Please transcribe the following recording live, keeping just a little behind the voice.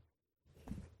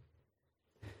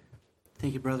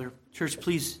Thank you, brother. Church,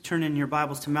 please turn in your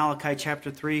Bibles to Malachi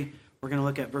chapter 3. We're going to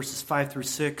look at verses 5 through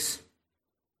 6.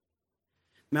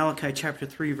 Malachi chapter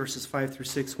 3, verses 5 through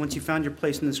 6. Once you found your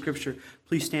place in the Scripture,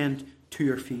 please stand to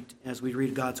your feet as we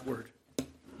read God's Word.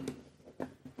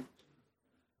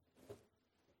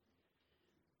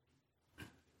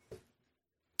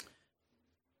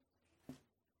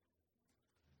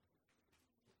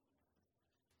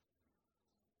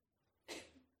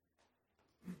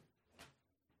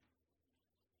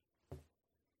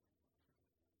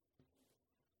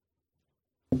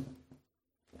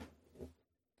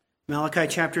 Malachi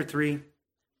chapter 3,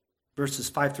 verses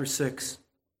 5 through 6.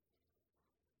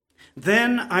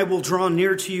 Then I will draw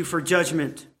near to you for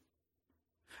judgment.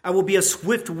 I will be a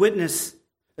swift witness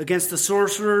against the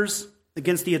sorcerers,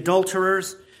 against the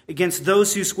adulterers, against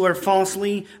those who swear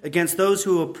falsely, against those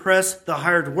who oppress the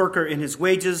hired worker in his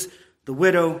wages, the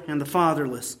widow and the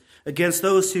fatherless, against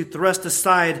those who thrust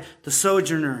aside the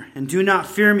sojourner and do not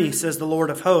fear me, says the Lord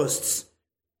of hosts.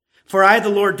 For I, the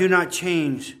Lord, do not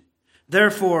change.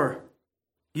 Therefore,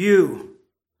 you,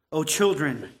 O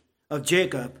children of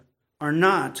Jacob, are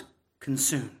not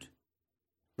consumed.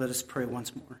 Let us pray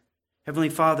once more. Heavenly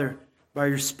Father, by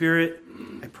your Spirit,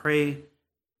 I pray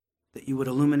that you would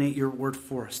illuminate your word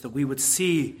for us, that we would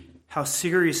see how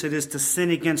serious it is to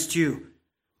sin against you.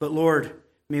 But Lord,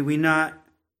 may we not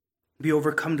be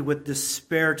overcome with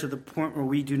despair to the point where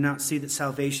we do not see that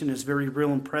salvation is very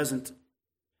real and present.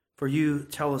 For you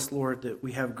tell us, Lord, that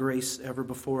we have grace ever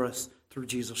before us through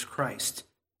Jesus Christ.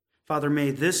 Father,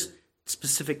 may this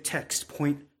specific text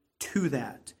point to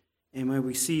that, and may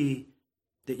we see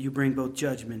that you bring both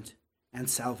judgment and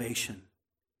salvation.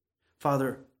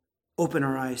 Father, open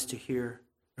our eyes to hear,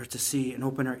 or to see, and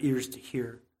open our ears to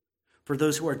hear. For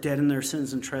those who are dead in their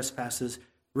sins and trespasses,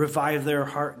 revive their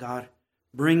heart, God.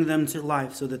 Bring them to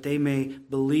life so that they may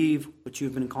believe what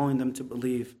you've been calling them to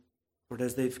believe. Lord,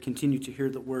 as they've continued to hear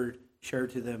the word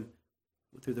shared to them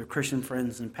through their Christian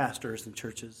friends and pastors and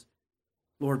churches.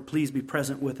 Lord, please be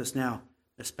present with us now,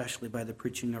 especially by the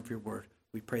preaching of your word.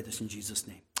 We pray this in Jesus'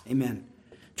 name. Amen.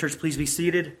 Church, please be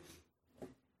seated.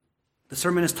 The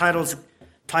sermon is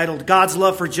titled God's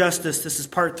Love for Justice. This is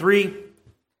part 3,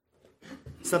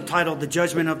 subtitled The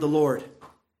Judgment of the Lord.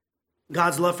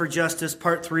 God's Love for Justice,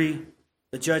 part 3,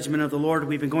 The Judgment of the Lord.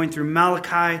 We've been going through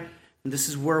Malachi, and this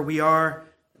is where we are.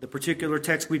 The particular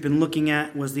text we've been looking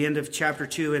at was the end of chapter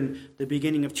 2 and the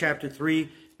beginning of chapter 3,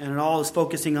 and it all is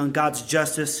focusing on God's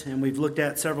justice, and we've looked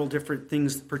at several different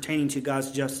things pertaining to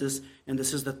God's justice, and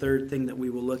this is the third thing that we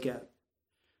will look at.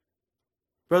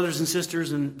 Brothers and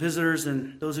sisters and visitors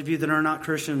and those of you that are not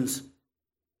Christians,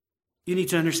 you need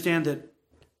to understand that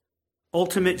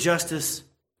ultimate justice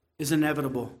is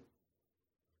inevitable.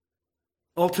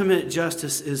 Ultimate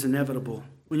justice is inevitable.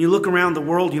 When you look around the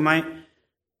world, you might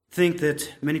think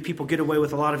that many people get away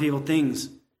with a lot of evil things,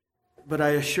 but I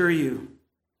assure you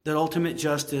that ultimate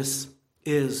justice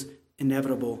is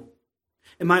inevitable.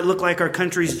 It might look like our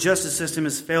country's justice system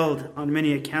has failed on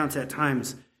many accounts at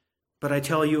times, but I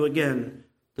tell you again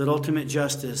that ultimate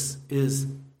justice is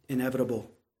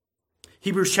inevitable.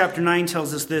 Hebrews chapter 9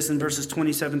 tells us this in verses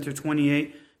 27 through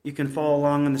 28. You can follow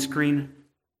along on the screen.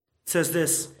 It says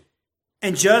this,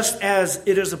 "And just as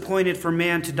it is appointed for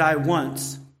man to die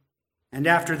once, and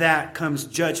after that comes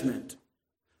judgment,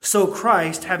 so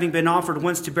Christ, having been offered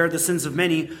once to bear the sins of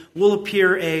many, will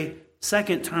appear a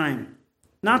second time,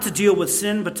 not to deal with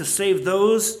sin, but to save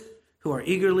those who are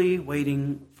eagerly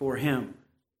waiting for him."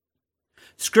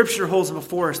 Scripture holds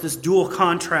before us this dual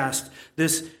contrast,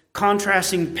 this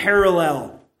contrasting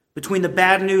parallel between the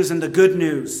bad news and the good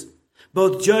news.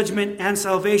 Both judgment and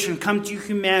salvation come to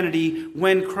humanity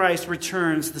when Christ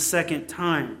returns the second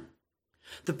time.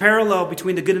 The parallel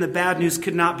between the good and the bad news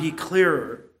could not be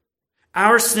clearer.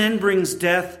 Our sin brings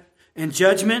death and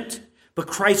judgment, but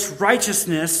Christ's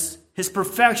righteousness, his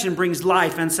perfection, brings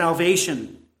life and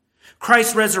salvation.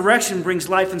 Christ's resurrection brings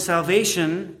life and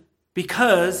salvation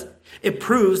because it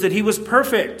proves that he was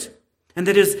perfect and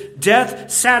that his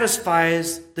death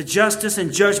satisfies the justice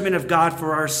and judgment of God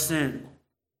for our sin.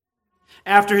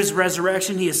 After his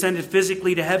resurrection, he ascended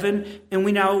physically to heaven, and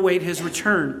we now await his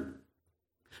return.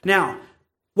 Now,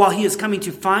 while he is coming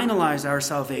to finalize our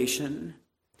salvation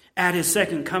at his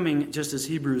second coming, just as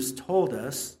Hebrews told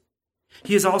us,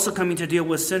 he is also coming to deal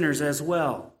with sinners as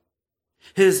well.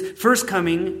 In his first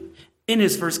coming,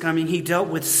 he dealt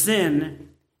with sin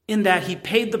in that he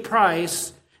paid the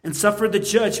price and suffered the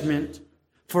judgment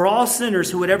for all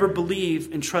sinners who would ever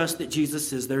believe and trust that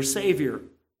Jesus is their Savior.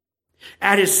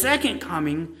 At his second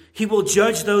coming, he will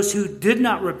judge those who did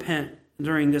not repent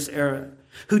during this era,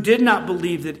 who did not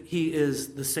believe that he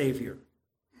is the Savior.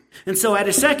 And so at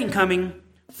his second coming,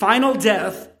 final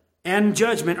death and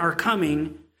judgment are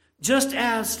coming, just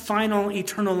as final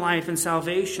eternal life and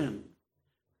salvation.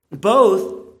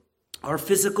 Both are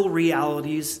physical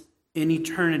realities in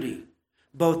eternity.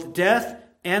 Both death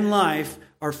and life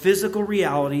are physical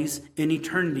realities in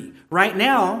eternity. Right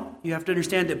now, you have to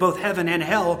understand that both heaven and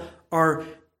hell are,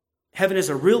 heaven is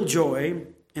a real joy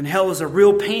and hell is a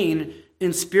real pain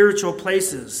in spiritual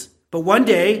places. But one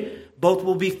day, both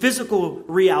will be physical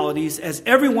realities as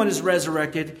everyone is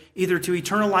resurrected either to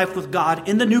eternal life with God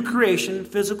in the new creation,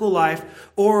 physical life,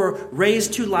 or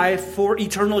raised to life for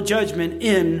eternal judgment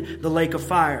in the lake of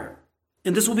fire.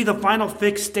 And this will be the final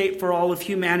fixed state for all of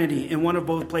humanity in one of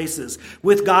both places,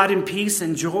 with God in peace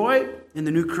and joy in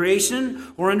the new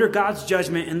creation, or under God's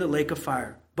judgment in the lake of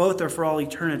fire. Both are for all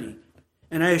eternity.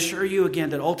 And I assure you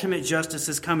again that ultimate justice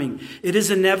is coming. It is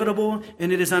inevitable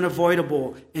and it is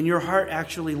unavoidable, and your heart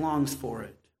actually longs for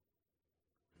it.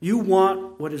 You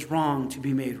want what is wrong to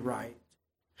be made right.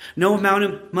 No amount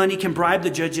of money can bribe the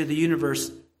judge of the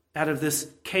universe out of this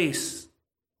case.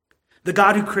 The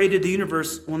God who created the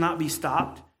universe will not be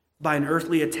stopped by an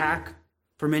earthly attack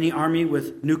from any army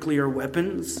with nuclear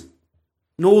weapons.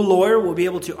 No lawyer will be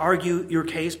able to argue your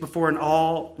case before an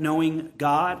all-knowing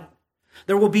God.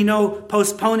 There will be no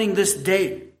postponing this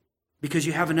date because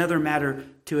you have another matter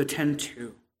to attend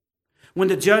to. When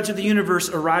the judge of the universe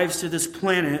arrives to this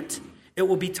planet, it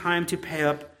will be time to pay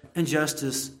up and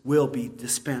justice will be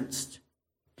dispensed.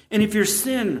 And if your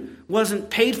sin wasn't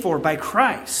paid for by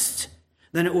Christ,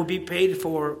 then it will be paid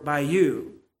for by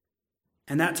you.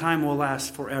 And that time will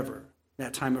last forever,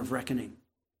 that time of reckoning.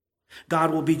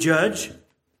 God will be judge.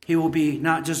 He will be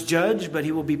not just judge, but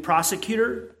he will be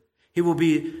prosecutor. He will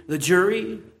be the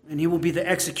jury, and he will be the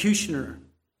executioner.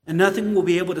 And nothing will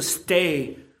be able to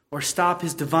stay or stop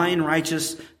his divine,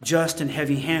 righteous, just, and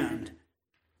heavy hand.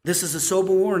 This is a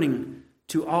sober warning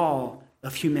to all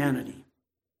of humanity.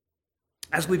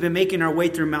 As we've been making our way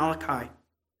through Malachi,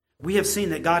 we have seen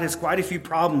that God has quite a few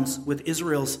problems with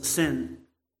Israel's sin.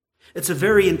 It's a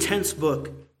very intense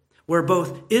book where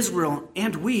both Israel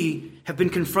and we have been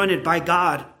confronted by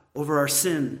God over our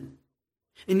sin.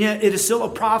 And yet it is still a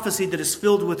prophecy that is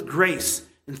filled with grace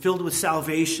and filled with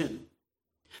salvation.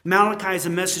 Malachi is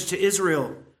a message to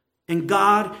Israel, and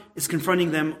God is confronting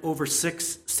them over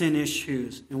 6 sin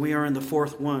issues, and we are in the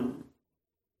 4th one.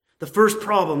 The first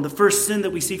problem, the first sin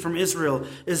that we see from Israel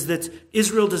is that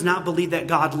Israel does not believe that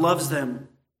God loves them.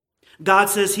 God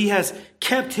says he has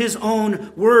kept his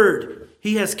own word.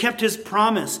 He has kept his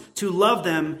promise to love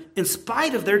them in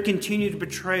spite of their continued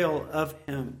betrayal of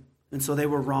him. And so they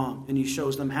were wrong, and he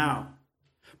shows them how.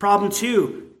 Problem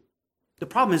 2, the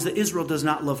problem is that Israel does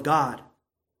not love God.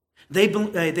 They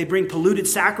bring polluted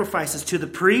sacrifices to the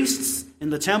priests in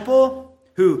the temple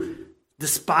who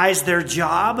despise their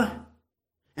job.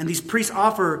 And these priests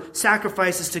offer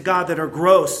sacrifices to God that are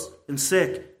gross and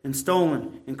sick and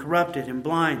stolen and corrupted and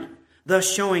blind, thus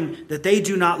showing that they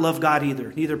do not love God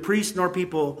either. Neither priests nor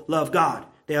people love God.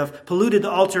 They have polluted the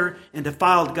altar and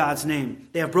defiled God's name.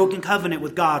 They have broken covenant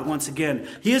with God once again.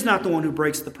 He is not the one who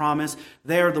breaks the promise.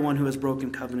 They are the one who has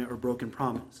broken covenant or broken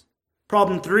promise.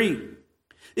 Problem 3.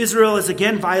 Israel is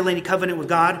again violating covenant with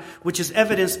God, which is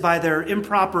evidenced by their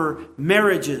improper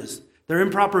marriages. Their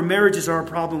improper marriages are a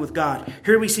problem with God.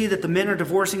 Here we see that the men are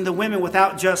divorcing the women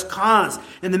without just cause.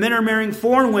 And the men are marrying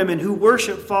foreign women who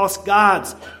worship false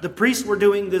gods. The priests were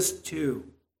doing this too.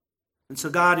 And so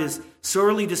God is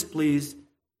sorely displeased,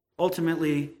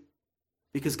 ultimately,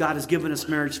 because God has given us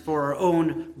marriage for our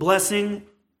own blessing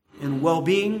and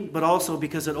well-being, but also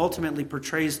because it ultimately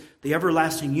portrays the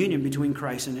everlasting union between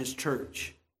Christ and his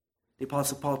church. The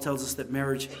Apostle Paul tells us that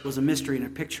marriage was a mystery and a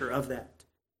picture of that.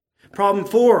 Problem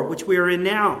 4, which we are in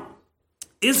now.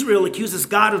 Israel accuses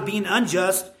God of being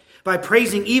unjust by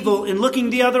praising evil and looking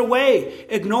the other way,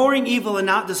 ignoring evil and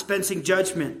not dispensing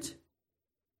judgment.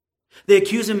 They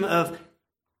accuse him of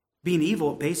being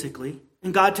evil, basically,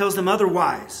 and God tells them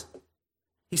otherwise.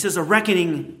 He says a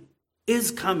reckoning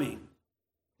is coming.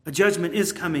 A judgment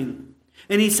is coming.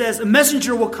 And he says a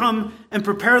messenger will come and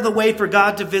prepare the way for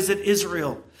God to visit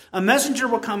Israel. A messenger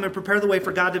will come and prepare the way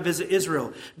for God to visit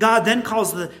Israel. God then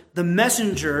calls the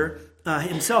messenger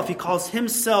himself. He calls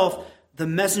himself the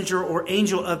messenger or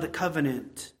angel of the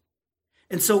covenant.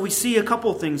 And so we see a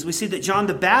couple of things. We see that John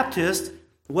the Baptist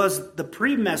was the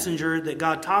pre-messenger that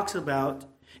God talks about,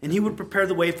 and he would prepare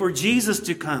the way for Jesus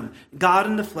to come, God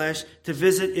in the flesh, to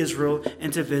visit Israel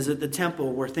and to visit the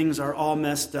temple where things are all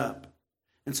messed up.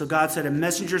 And so God said a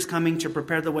messenger is coming to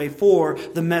prepare the way for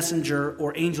the messenger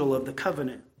or angel of the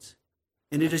covenant.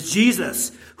 And it is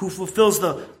Jesus who fulfills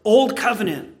the old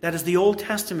covenant, that is the Old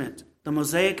Testament, the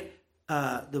Mosaic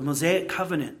the Mosaic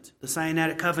covenant, the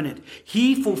Sinaitic covenant.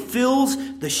 He fulfills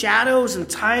the shadows and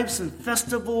types and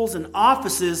festivals and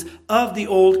offices of the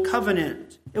old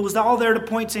covenant. It was all there to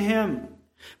point to him.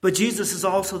 But Jesus is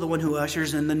also the one who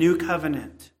ushers in the new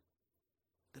covenant.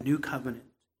 The new covenant.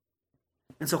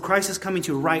 And so Christ is coming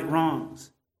to right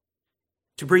wrongs,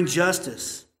 to bring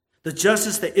justice. The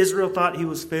justice that Israel thought he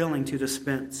was failing to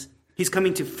dispense. He's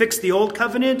coming to fix the old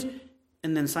covenant,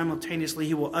 and then simultaneously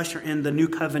he will usher in the new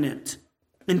covenant.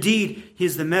 Indeed, he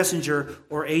is the messenger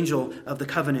or angel of the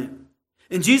covenant.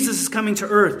 And Jesus is coming to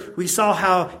earth. We saw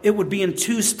how it would be in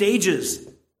two stages.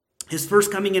 His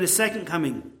first coming and his second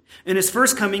coming. In his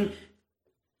first coming,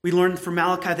 we learned from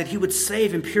Malachi that he would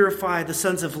save and purify the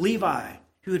sons of Levi.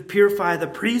 He would purify the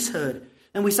priesthood.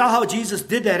 And we saw how Jesus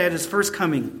did that at his first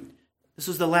coming. This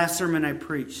was the last sermon I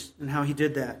preached and how he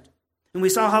did that. And we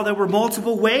saw how there were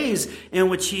multiple ways in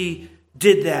which he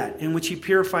did that, in which he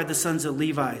purified the sons of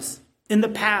Levi's in the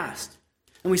past.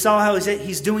 And we saw how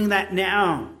he's doing that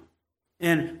now.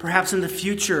 And perhaps in the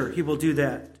future he will do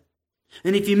that.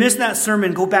 And if you missed that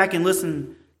sermon, go back and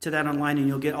listen to that online and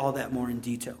you'll get all that more in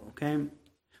detail, okay?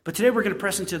 But today we're going to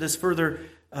press into this further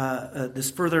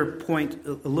point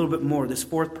a little bit more, this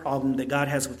fourth problem that God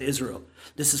has with Israel.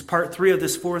 This is part 3 of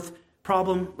this fourth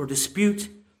problem or dispute.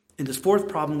 In this fourth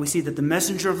problem, we see that the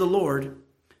messenger of the Lord,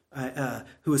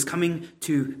 who is coming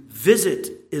to visit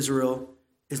Israel,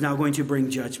 is now going to bring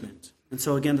judgment. And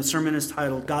so again, the sermon is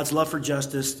titled, God's Love for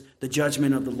Justice, the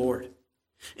Judgment of the Lord.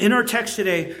 In our text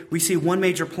today, we see one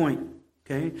major point,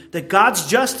 okay? That God's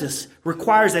justice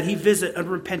requires that he visit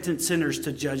unrepentant sinners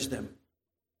to judge them.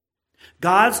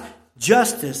 God's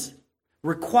justice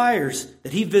requires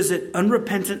that he visit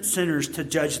unrepentant sinners to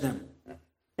judge them.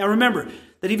 Now remember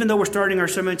that even though we're starting our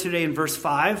sermon today in verse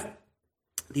 5,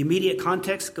 the immediate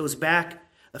context goes back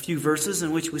a few verses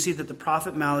in which we see that the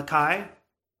prophet Malachi,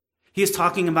 he is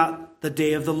talking about the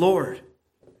day of the Lord,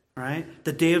 right?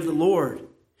 The day of the Lord.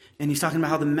 And he's talking about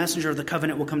how the messenger of the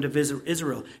covenant will come to visit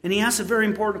Israel. And he asks a very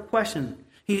important question.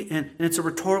 And it's a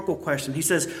rhetorical question. He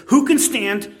says, who can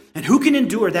stand and who can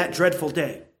endure that dreadful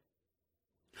day?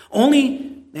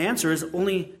 The answer is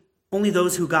only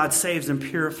those who God saves and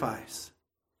purifies.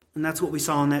 And that's what we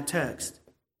saw in that text.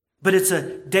 But it's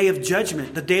a day of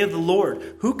judgment, the day of the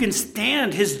Lord. Who can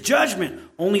stand his judgment?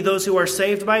 Only those who are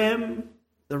saved by him.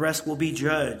 The rest will be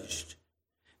judged.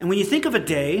 And when you think of a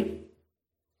day,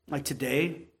 like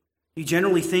today, you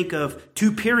generally think of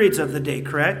 2 periods of the day,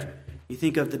 correct? You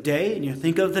think of the day and you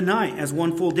think of the night as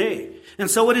one full day. And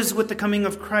so it is with the coming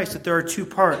of Christ that there are 2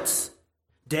 parts.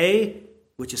 Day,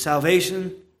 which is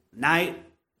salvation. Night,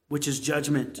 which is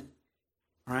judgment.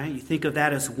 All right? You think of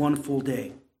that as one full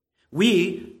day.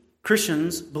 We,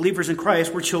 Christians, believers in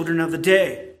Christ, we're children of the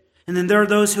day. And then there are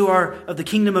those who are of the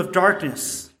kingdom of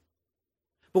darkness.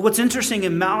 But what's interesting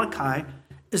in Malachi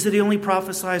is that he only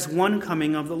prophesies one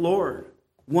coming of the Lord.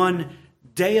 One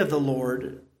day of the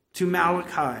Lord to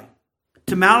Malachi.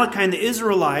 To Malachi and the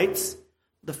Israelites,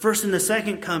 the first and the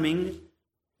second coming,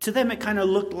 to them it kind of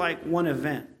looked like one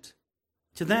event.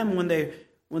 To them, when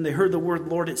they heard the word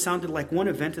Lord, it sounded like one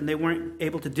event, and they weren't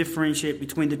able to differentiate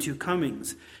between the 2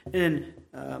 comings. And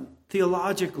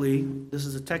theologically, this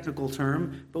is a technical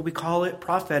term, but we call it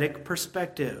prophetic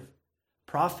perspective.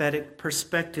 Prophetic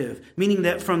perspective, meaning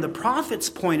that from the prophet's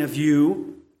point of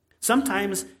view,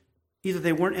 sometimes either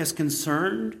they weren't as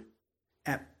concerned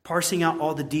at parsing out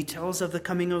all the details of the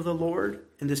coming of the Lord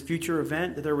in this future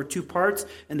event, that there were 2 parts,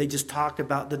 and they just talked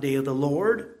about the day of the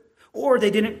Lord, or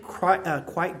they didn't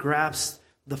quite grasp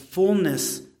the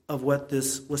fullness of what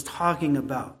this was talking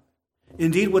about.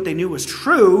 Indeed, what they knew was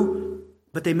true,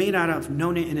 but they may not have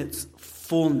known it in its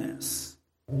fullness.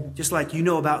 Just like you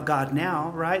know about God now,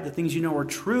 right? The things you know are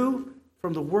true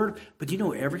from the Word, but do you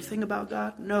know everything about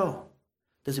God? No.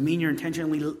 Does it mean you're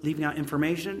intentionally leaving out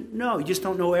information? No, you just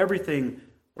don't know everything,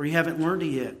 or you haven't learned it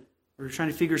yet, or you're trying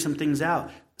to figure some things out.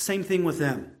 Same thing with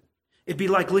them. It'd be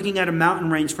like looking at a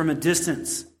mountain range from a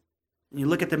distance. And you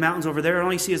look at the mountains over there, and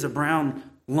all you see is a brown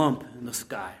lump in the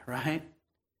sky, right?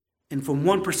 And from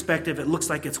one perspective, it looks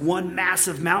like it's one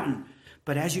massive mountain.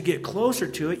 But as you get closer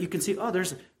to it, you can see, oh,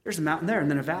 there's a mountain there, and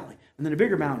then a valley, and then a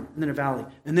bigger mountain, and then a valley,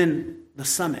 and then the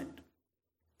summit.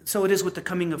 So it is with the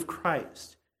coming of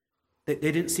Christ. They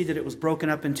didn't see that it was broken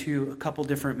up into a couple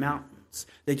different mountains.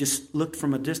 They just looked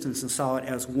from a distance and saw it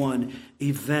as one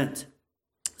event.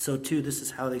 So too, this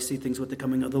is how they see things with the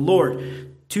coming of the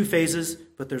Lord. 2 phases,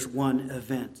 but there's one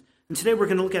event. And today we're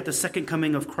going to look at the second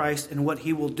coming of Christ and what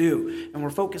he will do. And we're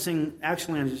focusing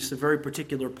actually on just a very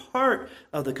particular part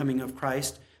of the coming of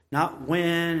Christ, not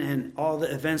when and all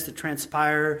the events that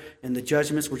transpire and the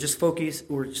judgments. We're just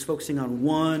focusing on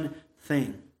one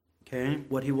thing. Okay,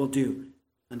 what he will do.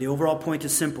 And the overall point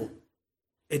is simple.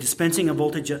 A dispensing of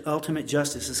ultimate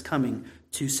justice is coming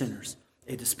to sinners.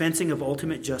 A dispensing of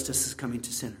ultimate justice is coming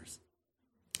to sinners.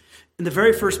 In the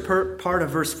very first part of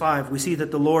verse 5, we see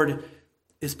that the Lord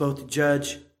is both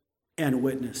judge and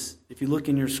witness. If you look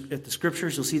at the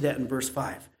scriptures, you'll see that in verse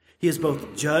 5. He is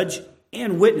both judge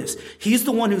and witness. He's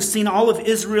the one who's seen all of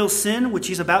Israel's sin, which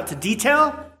he's about to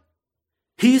detail.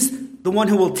 He's the one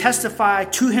who will testify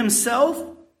to himself,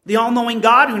 the all-knowing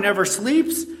God who never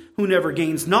sleeps, who never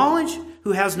gains knowledge,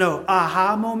 who has no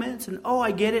aha moments and oh,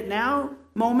 I get it now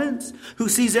moments, who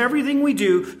sees everything we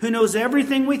do, who knows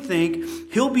everything we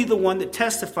think. He'll be the one that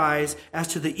testifies as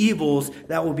to the evils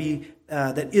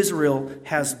that Israel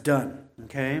has done.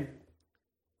 Okay?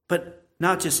 But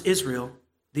not just Israel,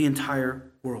 the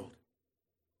entire world.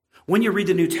 When you read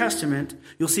the New Testament,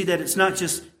 you'll see that it's not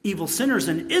just evil sinners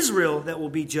in Israel that will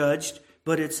be judged,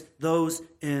 but it's those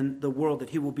in the world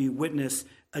that he will be witness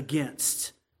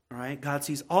against. All right? God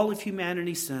sees all of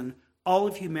humanity's sin, all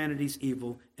of humanity's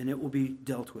evil, and it will be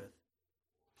dealt with.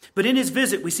 But in his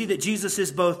visit, we see that Jesus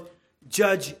is both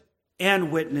judge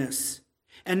and witness.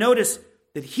 And notice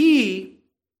that he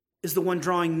is the one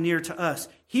drawing near to us.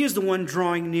 He is the one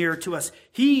drawing near to us.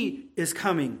 He is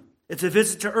coming. It's a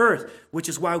visit to earth, which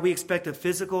is why we expect a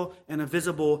physical and a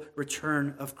visible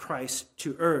return of Christ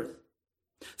to earth.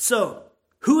 So,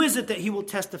 who is it that he will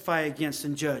testify against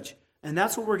and judge? And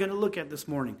that's what we're going to look at this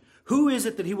morning. Who is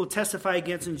it that he will testify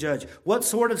against and judge? What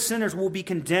sort of sinners will be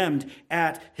condemned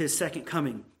at his second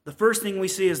coming? The first thing we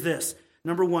see is this.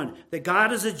 Number one, that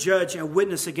God is a judge and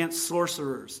witness against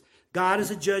sorcerers. God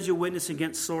is a judge and witness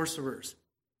against sorcerers.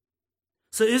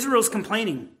 So Israel's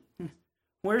complaining.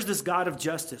 Where's this God of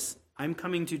justice? I'm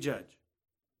coming to judge.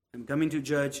 I'm coming to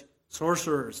judge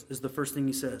sorcerers, is the first thing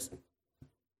he says.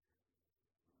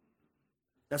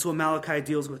 That's what Malachi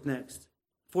deals with next.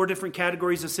 4 different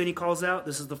categories of sin he calls out.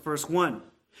 This is the first one.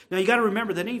 Now you got to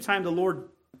remember that anytime the Lord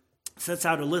sets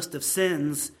out a list of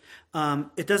sins,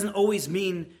 it doesn't always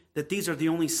mean that these are the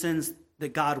only sins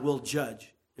that God will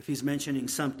judge if he's mentioning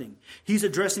something. He's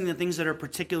addressing the things that are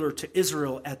particular to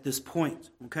Israel at this point.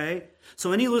 Okay?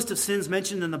 So any list of sins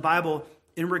mentioned in the Bible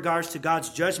in regards to God's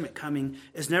judgment coming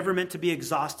is never meant to be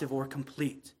exhaustive or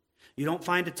complete. You don't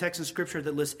find a text in Scripture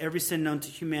that lists every sin known to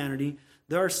humanity.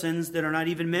 There are sins that are not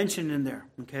even mentioned in there,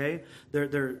 okay?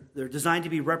 They're designed to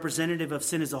be representative of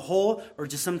sin as a whole or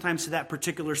just sometimes to that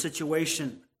particular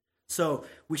situation. So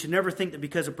we should never think that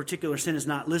because a particular sin is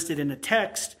not listed in a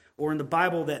text or in the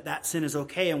Bible that sin is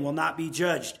okay and will not be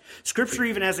judged. Scripture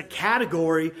even has a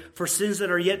category for sins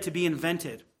that are yet to be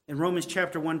invented. In Romans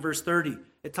chapter 1, verse 30,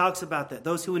 it talks about that.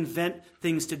 Those who invent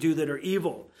things to do that are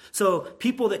evil. So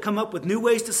people that come up with new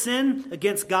ways to sin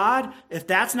against God, if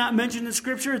that's not mentioned in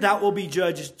Scripture, that will be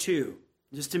judged too.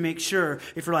 Just to make sure,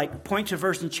 if you're like, point to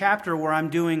verse and chapter where I'm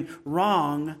doing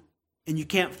wrong and you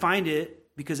can't find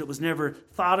it because it was never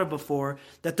thought of before,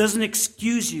 that doesn't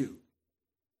excuse you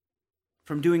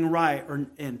from doing right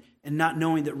and not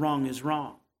knowing that wrong is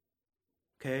wrong.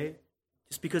 Okay?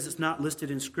 Just because it's not listed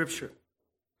in Scripture.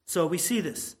 So we see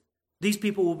this. These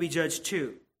people will be judged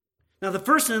too. Now the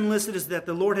first sin listed is that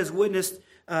the Lord has witnessed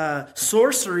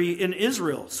sorcery in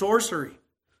Israel. Sorcery.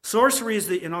 Sorcery is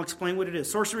and I'll explain what it is.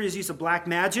 Sorcery is use of black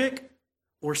magic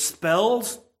or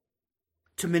spells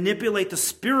to manipulate the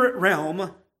spirit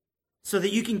realm so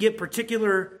that you can get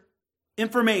particular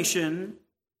information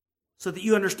so that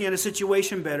you understand a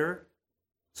situation better,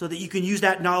 so that you can use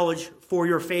that knowledge for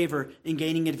your favor in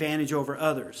gaining advantage over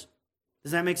others.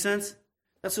 Does that make sense?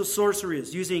 That's what sorcery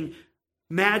is, using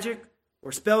magic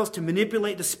or spells to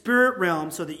manipulate the spirit realm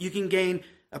so that you can gain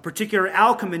a particular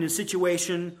outcome in a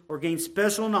situation or gain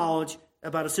special knowledge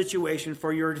about a situation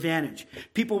for your advantage.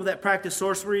 People that practice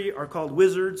sorcery are called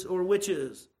wizards or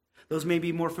witches. Those may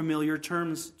be more familiar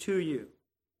terms to you.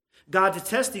 God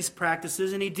detests these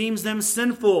practices and he deems them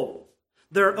sinful.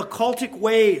 They're occultic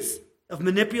ways of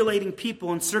manipulating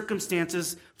people and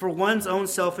circumstances for one's own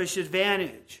selfish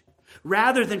advantage.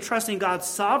 Rather than trusting God's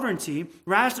sovereignty,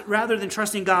 rather than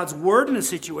trusting God's word in a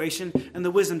situation and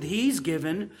the wisdom that he's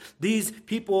given, these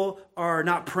people are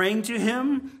not praying to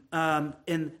him,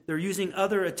 and they're using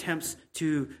other attempts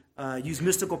to use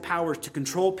mystical powers to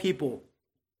control people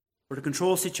or to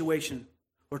control a situation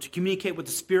or to communicate with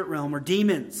the spirit realm or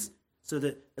demons so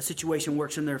that a situation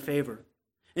works in their favor.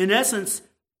 In essence,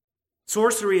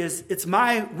 sorcery is, it's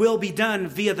my will be done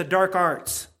via the dark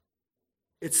arts.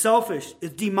 It's selfish,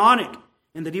 it's demonic,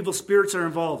 and that evil spirits are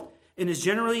involved. And is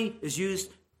generally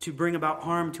used to bring about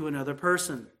harm to another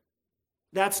person.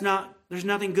 There's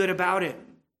nothing good about it.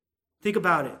 Think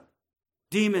about it.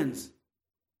 Demons,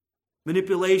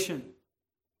 manipulation,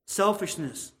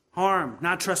 selfishness, harm,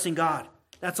 not trusting God.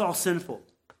 That's all sinful.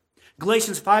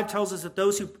 Galatians 5 tells us that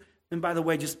those who, and by the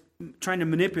way, just trying to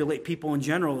manipulate people in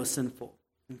general is sinful.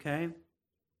 Okay?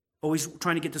 Always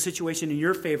trying to get the situation in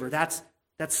your favor. That's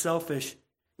selfish.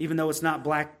 Even though it's not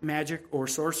black magic or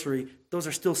sorcery, those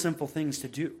are still sinful things to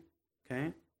do.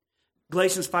 Okay?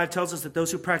 Galatians 5 tells us that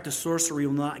those who practice sorcery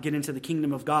will not get into the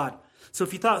kingdom of God. So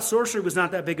if you thought sorcery was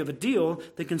not that big of a deal,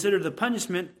 then consider the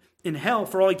punishment in hell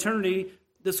for all eternity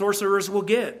the sorcerers will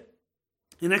get.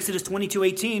 In Exodus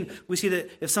 22:18, we see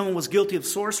that if someone was guilty of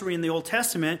sorcery in the Old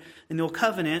Testament, in the Old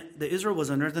Covenant that Israel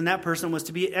was under, then that person was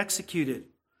to be executed.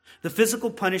 The physical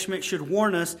punishment should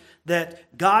warn us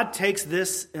that God takes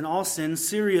this and all sin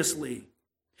seriously.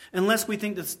 Unless we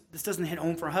think this doesn't hit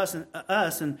home for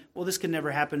us, and well, this could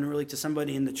never happen really to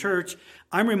somebody in the church.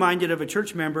 I'm reminded of a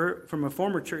church member from a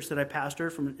former church that I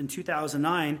pastored from in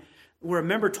 2009, where a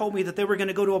member told me that they were going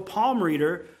to go to a palm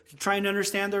reader to try and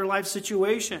understand their life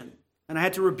situation. And I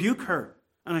had to rebuke her.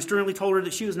 And I sternly told her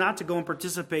that she was not to go and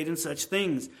participate in such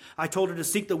things. I told her to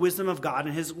seek the wisdom of God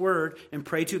and His Word and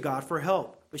pray to God for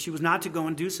help. But she was not to go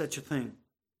and do such a thing.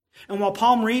 And while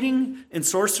palm reading and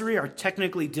sorcery are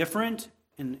technically different,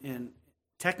 and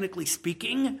technically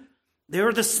speaking, they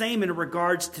are the same in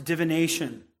regards to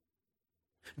divination.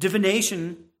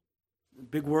 Divination,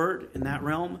 big word in that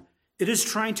realm, it is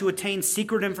trying to attain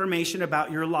secret information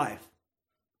about your life.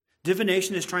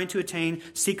 Divination is trying to attain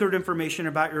secret information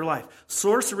about your life.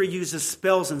 Sorcery uses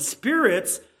spells and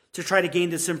spirits to try to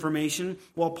gain this information,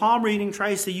 while palm reading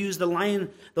tries to use the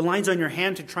lines on your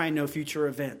hand to try and know future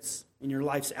events in your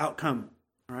life's outcome.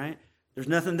 All right? There's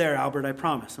nothing there, Albert, I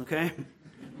promise, okay?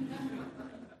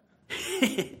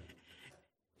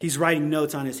 He's writing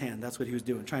notes on his hand. That's what he was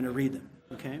doing, trying to read them,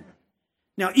 okay?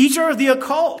 Now, each are of the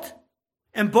occult,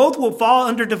 and both will fall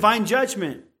under divine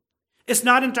judgment. It's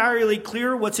not entirely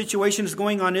clear what situation is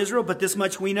going on in Israel, but this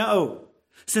much we know.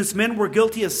 Since men were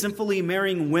guilty of sinfully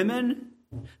marrying women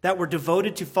that were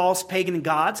devoted to false pagan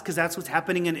gods, because that's what's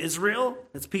happening in Israel.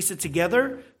 Let's piece it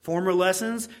together. Former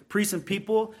lessons, priests and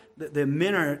people, the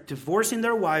men are divorcing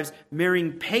their wives,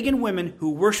 marrying pagan women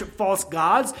who worship false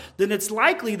gods, then it's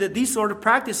likely that these sort of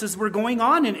practices were going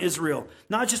on in Israel,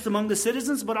 not just among the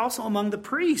citizens, but also among the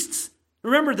priests.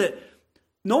 Remember that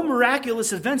no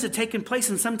miraculous events had taken place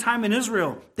in some time in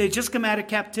Israel. They had just come out of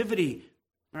captivity,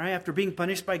 all right, after being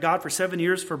punished by God for 7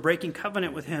 years for breaking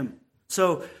covenant with Him.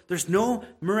 So there's no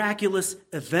miraculous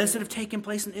events that have taken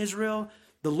place in Israel.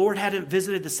 The Lord hadn't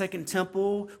visited the second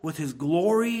temple with His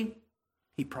glory.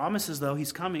 He promises, though,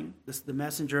 He's coming. This is the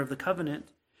messenger of the covenant.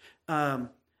 And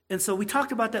so we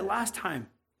talked about that last time,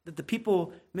 that the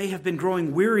people may have been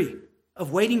growing weary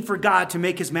of waiting for God to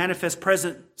make His manifest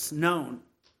presence known.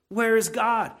 Where is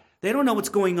God? They don't know what's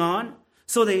going on.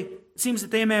 So it seems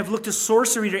that they may have looked to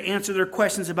sorcery to answer their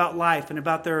questions about life and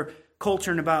about their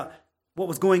culture and about what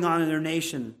was going on in their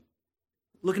nation.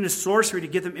 Looking to sorcery to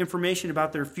give them information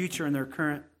about their future and their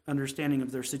current understanding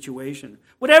of their situation.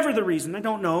 Whatever the reason, I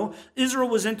don't know. Israel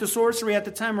was into sorcery at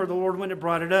the time where the Lord went and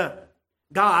brought it up.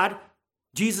 God,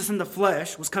 Jesus in the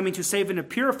flesh, was coming to save and to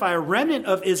purify a remnant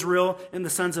of Israel and the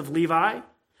sons of Levi.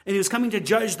 And He was coming to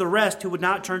judge the rest who would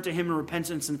not turn to Him in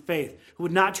repentance and faith, who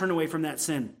would not turn away from that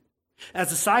sin.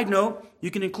 As a side note, you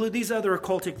can include these other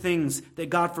occultic things that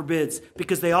God forbids,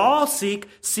 because they all seek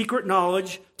secret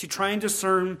knowledge to try and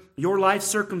discern your life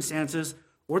circumstances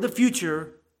or the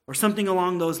future or something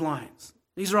along those lines.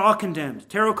 These are all condemned.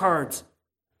 Tarot cards,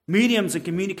 mediums and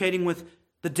communicating with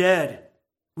the dead,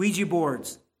 Ouija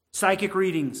boards, psychic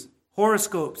readings,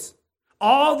 horoscopes.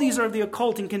 All these are the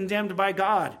occult and condemned by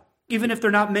God, even if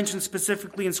they're not mentioned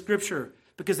specifically in Scripture,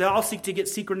 because they all seek to get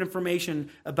secret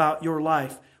information about your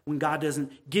life when God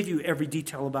doesn't give you every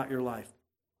detail about your life.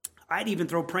 I'd even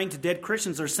throw praying to dead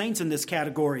Christians or saints in this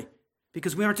category,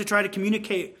 because we aren't to try to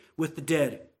communicate with the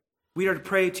dead. We are to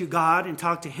pray to God and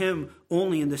talk to Him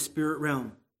only in the spirit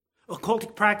realm.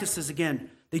 Occultic practices,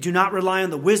 again, they do not rely on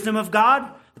the wisdom of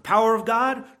God, the power of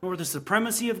God, nor the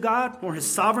supremacy of God, nor His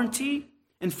sovereignty.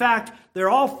 In fact, they're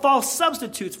all false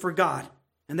substitutes for God,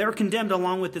 and they're condemned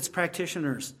along with its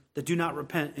practitioners that do not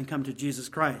repent and come to Jesus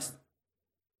Christ.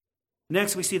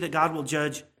 Next, we see that God will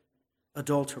judge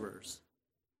adulterers.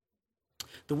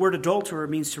 The word adulterer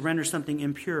means to render something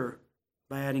impure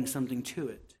by adding something to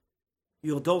it.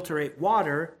 You adulterate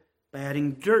water by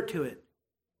adding dirt to it.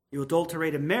 You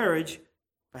adulterate a marriage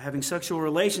by having sexual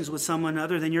relations with someone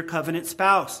other than your covenant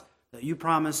spouse that you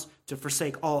promise to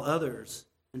forsake all others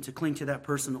and to cling to that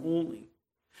person only.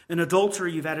 In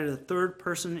adultery, you've added a third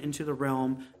person into the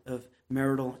realm of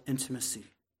marital intimacy.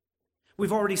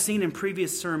 We've already seen in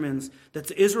previous sermons that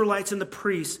the Israelites and the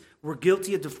priests were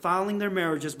guilty of defiling their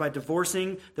marriages by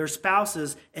divorcing their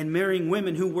spouses and marrying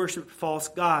women who worshiped false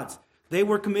gods. They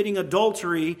were committing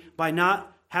adultery by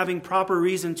not having proper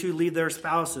reason to leave their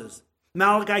spouses.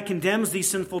 Malachi condemns these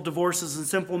sinful divorces and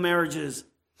sinful marriages.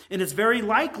 And it's very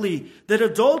likely that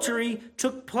adultery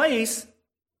took place,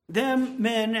 them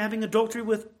men having adultery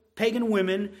with pagan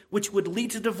women, which would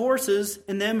lead to divorces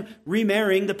and them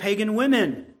remarrying the pagan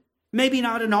women. Maybe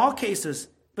not in all cases,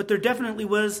 but there definitely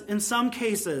was in some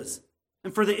cases.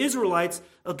 And for the Israelites,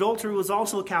 adultery was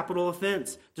also a capital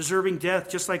offense, deserving death,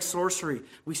 just like sorcery.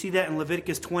 We see that in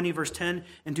Leviticus 20, verse 10,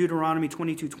 and Deuteronomy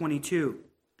 22:22.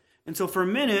 And so for a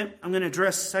minute, I'm going to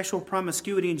address sexual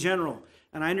promiscuity in general.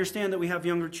 And I understand that we have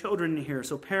younger children in here.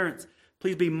 So parents,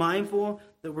 please be mindful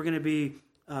that we're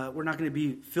not going to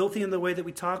be filthy in the way that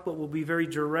we talk, but we'll be very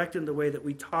direct in the way that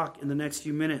we talk in the next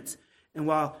few minutes. And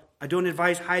while I don't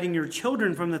advise hiding your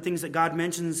children from the things that God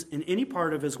mentions in any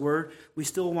part of his word, we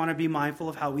still want to be mindful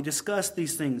of how we discuss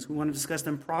these things. We want to discuss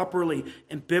them properly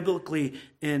and biblically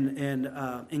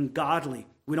and godly.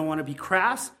 We don't want to be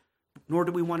crass, nor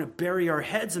do we want to bury our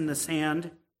heads in the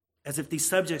sand as if these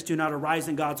subjects do not arise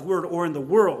in God's word or in the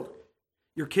world.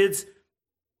 Your kids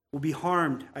will be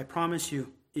harmed, I promise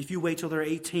you, if you wait till they're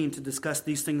 18 to discuss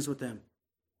these things with them.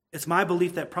 It's my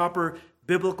belief that proper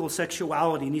biblical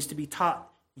sexuality needs to be taught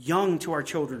young to our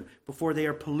children before they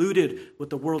are polluted with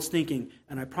the world's thinking.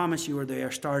 And I promise you, they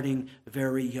are starting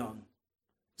very young.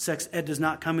 Sex ed does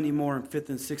not come anymore in 5th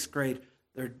and 6th grade.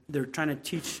 They're trying to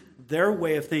teach their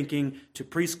way of thinking to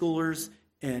preschoolers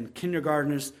and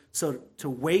kindergartners. So to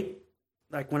wait,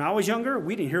 like when I was younger,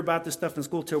 we didn't hear about this stuff in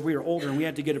school till we were older, and we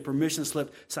had to get a permission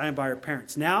slip signed by our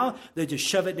parents. Now, they just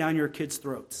shove it down your kids'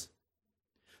 throats.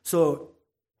 So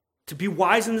to be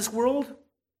wise in this world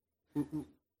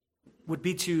would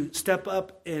be to step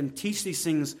up and teach these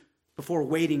things before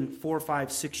waiting 4,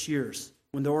 5, 6 years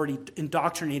when they're already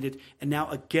indoctrinated and now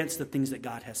against the things that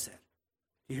God has said.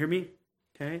 You hear me?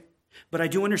 Okay? But I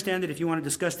do understand that if you want to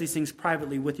discuss these things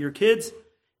privately with your kids,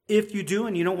 if you do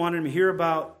and you don't want them to hear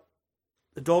about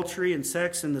adultery and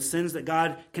sex and the sins that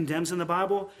God condemns in the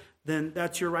Bible, then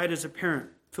that's your right as a parent.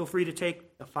 Feel free to take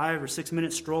a 5 or 6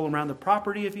 minute stroll around the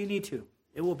property if you need to.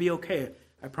 It will be okay.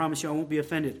 I promise you I won't be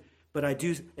offended. But I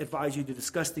do advise you to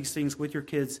discuss these things with your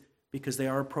kids because they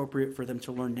are appropriate for them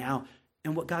to learn now.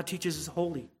 And what God teaches is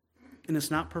holy, and it's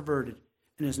not perverted,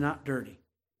 and it's not dirty.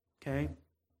 Okay?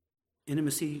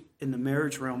 Intimacy in the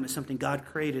marriage realm is something God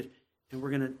created, and we're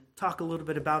going to talk a little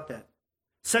bit about that.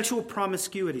 Sexual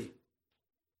promiscuity.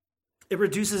 It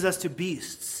reduces us to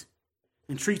beasts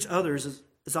and treats others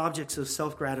as objects of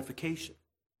self-gratification.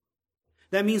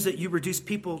 That means that you reduce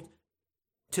people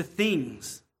to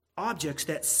things, objects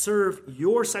that serve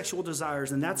your sexual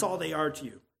desires, and that's all they are to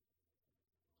you.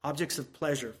 Objects of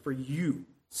pleasure for you,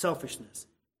 selfishness.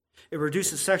 It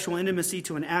reduces sexual intimacy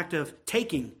to an act of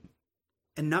taking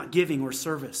and not giving or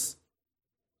service.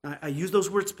 I use those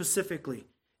words specifically.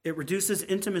 It reduces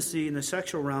intimacy in the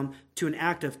sexual realm to an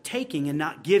act of taking and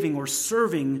not giving or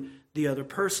serving the other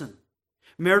person.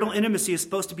 Marital intimacy is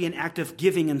supposed to be an act of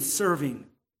giving and serving.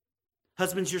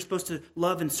 Husbands, you're supposed to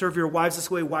love and serve your wives this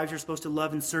way. Wives, you're supposed to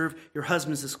love and serve your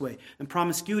husbands this way. And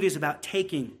promiscuity is about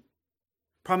taking.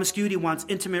 Promiscuity wants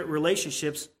intimate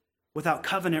relationships without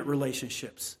covenant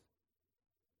relationships,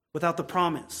 without the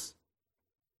promise.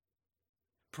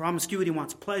 Promiscuity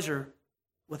wants pleasure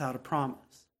without a promise.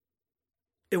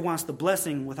 It wants the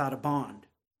blessing without a bond.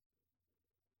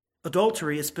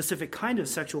 Adultery, a specific kind of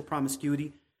sexual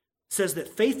promiscuity, says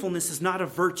that faithfulness is not a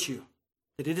virtue,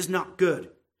 that it is not good,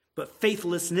 but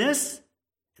faithlessness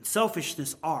and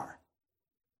selfishness are.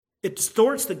 It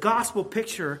distorts the gospel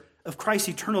picture of Christ's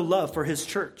eternal love for his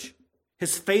church,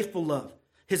 his faithful love,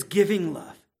 his giving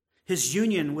love, his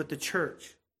union with the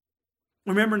church.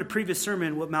 Remember in the previous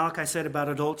sermon what Malachi said about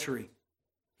adultery.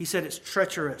 He said it's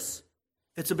treacherous.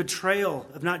 It's a betrayal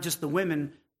of not just the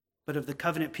women, but of the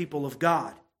covenant people of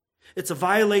God. It's a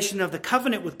violation of the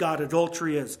covenant with God,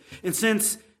 adultery is. And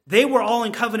since they were all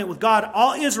in covenant with God,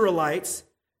 all Israelites,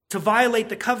 to violate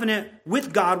the covenant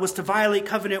with God was to violate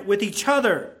covenant with each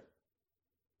other.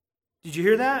 Did you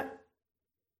hear that?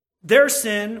 Their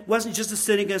sin wasn't just a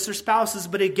sin against their spouses,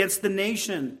 but against the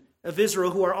nation of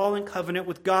Israel who are all in covenant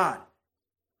with God.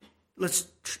 Let's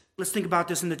think about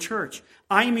this in the church.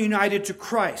 I am united to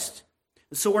Christ.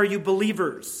 So are you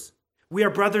believers. We are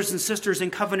brothers and sisters in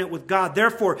covenant with God.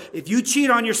 Therefore, if you cheat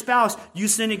on your spouse, you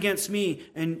sin against me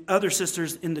and other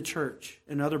sisters in the church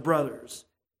and other brothers.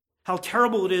 How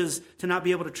terrible it is to not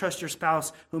be able to trust your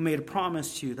spouse who made a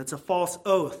promise to you. That's a false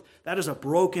oath. That is a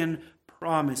broken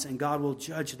promise, and God will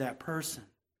judge that person.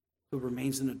 who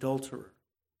remains an adulterer.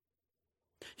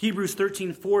 Hebrews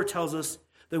 13:4 tells us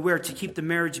that we are to keep the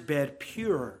marriage bed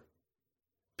pure.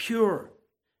 Pure.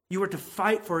 You are to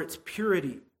fight for its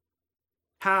purity.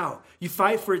 How? You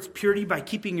fight for its purity by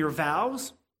keeping your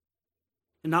vows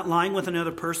and not lying with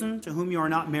another person to whom you are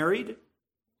not married.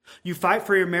 You fight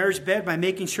for your marriage bed by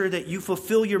making sure that you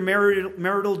fulfill your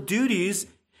marital duties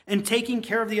and taking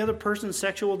care of the other person's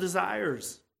sexual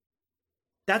desires.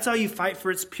 That's how you fight for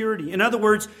its purity. In other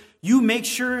words, you make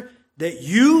sure that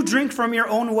you drink from your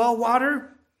own well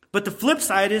water, but the flip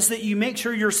side is that you make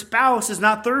sure your spouse is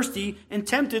not thirsty and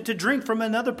tempted to drink from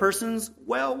another person's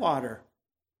well water.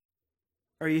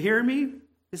 Are you hearing me?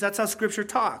 Because that's how Scripture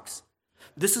talks.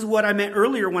 This is what I meant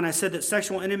earlier when I said that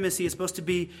sexual intimacy is supposed to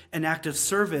be an act of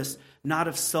service, not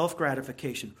of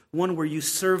self-gratification. One where you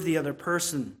serve the other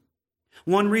person.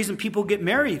 One reason people get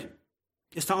married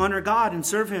is to honor God and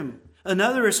serve Him.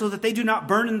 Another is so that they do not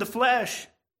burn in the flesh.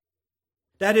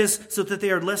 That is, so that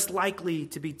they are less likely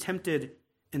to be tempted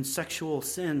in sexual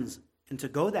sins and to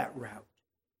go that route.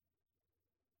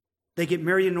 They get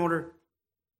married in order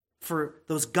for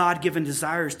those God-given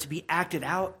desires to be acted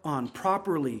out on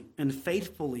properly and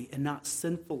faithfully and not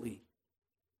sinfully.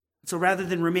 So rather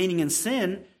than remaining in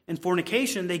sin and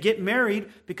fornication, they get married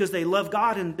because they love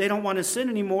God and they don't want to sin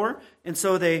anymore. And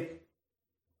so they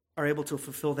are able to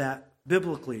fulfill that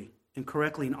biblically and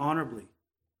correctly and honorably.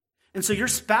 And so your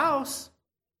spouse,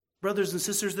 brothers and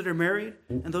sisters that are married,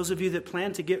 and those of you that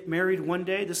plan to get married one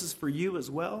day, this is for you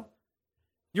as well.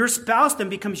 Your spouse then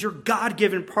becomes your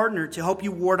God-given partner to help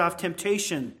you ward off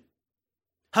temptation.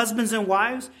 Husbands and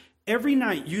wives, every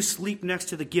night you sleep next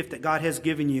to the gift that God has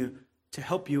given you to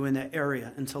help you in that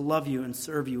area and to love you and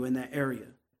serve you in that area.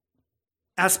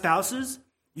 As spouses,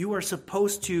 you are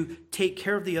supposed to take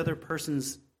care of the other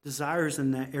person's desires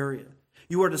in that area.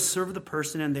 You are to serve the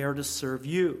person and they are to serve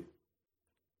you.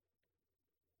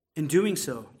 In doing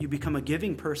so, you become a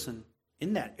giving person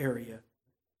in that area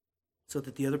so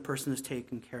that the other person is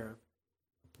taken care of.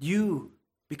 You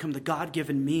become the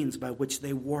God-given means by which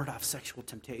they ward off sexual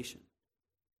temptation.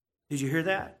 Did you hear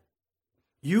that?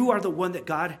 You are the one that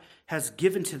God has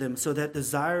given to them so that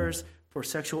desires for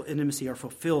sexual intimacy are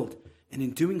fulfilled. And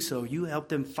in doing so, you help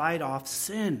them fight off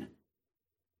sin.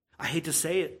 I hate to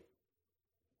say it.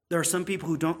 There are some people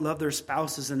who don't love their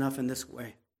spouses enough in this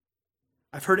way.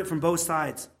 I've heard it from both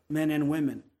sides, men and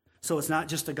women. So it's not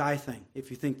just a guy thing,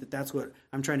 if you think that that's what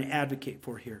I'm trying to advocate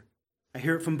for here. I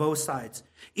hear it from both sides.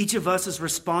 Each of us is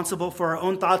responsible for our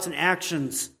own thoughts and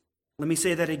actions. Let me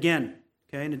say that again,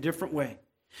 okay, in a different way.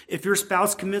 If your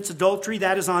spouse commits adultery,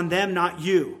 that is on them, not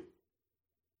you.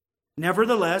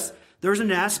 Nevertheless, there's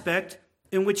an aspect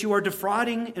in which you are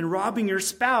defrauding and robbing your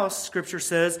spouse, Scripture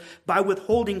says, by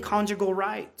withholding conjugal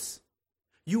rights.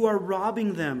 You are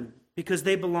robbing them because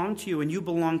they belong to you and you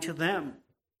belong to them.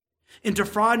 In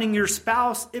defrauding your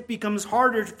spouse, it becomes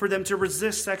harder for them to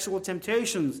resist sexual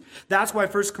temptations. That's why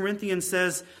 1 Corinthians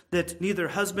says that neither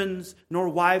husbands nor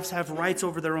wives have rights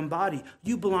over their own body.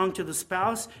 You belong to the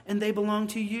spouse and they belong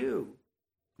to you.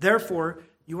 Therefore,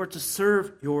 you are to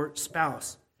serve your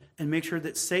spouse and make sure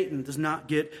that Satan does not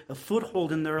get a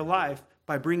foothold in their life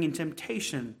by bringing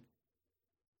temptation.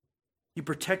 You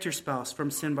protect your spouse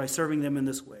from sin by serving them in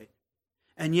this way.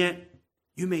 And yet,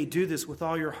 you may do this with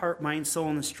all your heart, mind, soul,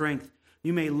 and strength.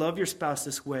 You may love your spouse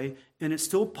this way, and it's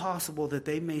still possible that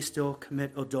they may still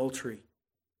commit adultery.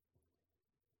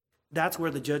 That's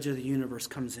where the judge of the universe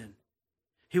comes in.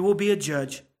 He will be a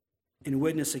judge and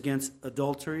witness against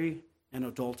adultery and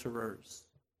adulterers.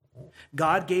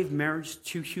 God gave marriage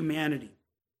to humanity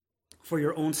for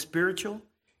your own spiritual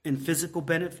and physical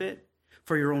benefit,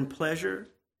 for your own pleasure,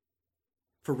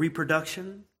 for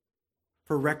reproduction,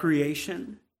 for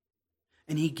recreation.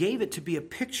 And he gave it to be a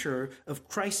picture of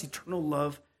Christ's eternal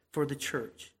love for the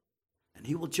church. And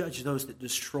he will judge those that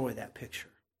destroy that picture.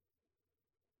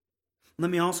 Let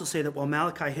me also say that while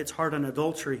Malachi hits hard on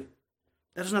adultery,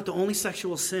 that is not the only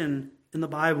sexual sin in the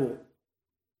Bible.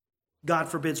 God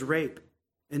forbids rape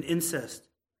and incest,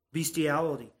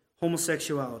 bestiality,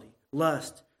 homosexuality,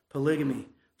 lust, polygamy,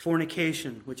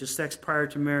 fornication, which is sex prior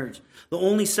to marriage. The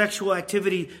only sexual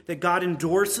activity that God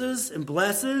endorses and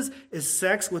blesses is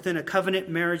sex within a covenant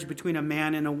marriage between a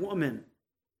man and a woman.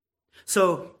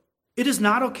 So it is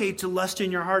not okay to lust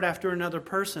in your heart after another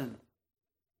person.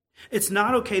 It's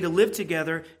not okay to live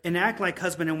together and act like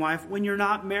husband and wife when you're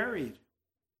not married.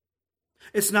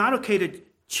 It's not okay to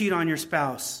cheat on your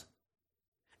spouse.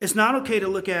 It's not okay to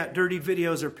look at dirty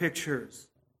videos or pictures.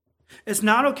 It's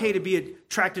not okay to be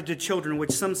attracted to children,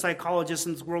 which some psychologists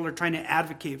in this world are trying to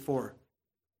advocate for.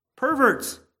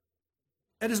 Perverts.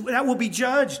 That will be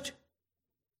judged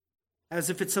as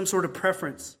if it's some sort of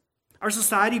preference. Our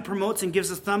society promotes and gives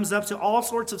a thumbs up to all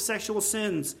sorts of sexual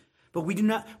sins, but we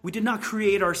did not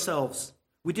create ourselves.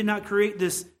 We did not create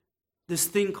this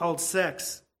thing called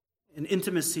sex and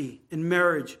intimacy and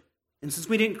marriage. And since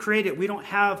we didn't create it, we don't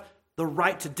have the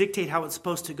right to dictate how it's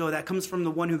supposed to go. That comes from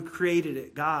the one who created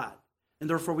it, God. And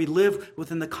therefore we live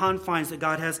within the confines that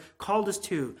God has called us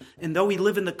to. And though we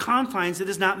live in the confines, it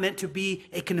is not meant to be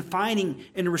a confining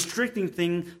and restricting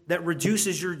thing that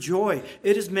reduces your joy.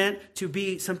 It is meant to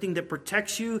be something that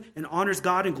protects you and honors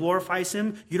God and glorifies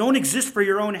Him. You don't exist for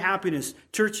your own happiness.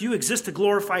 Church, you exist to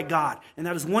glorify God. And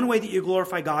that is one way that you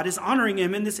glorify God, is honoring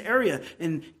Him in this area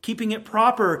and keeping it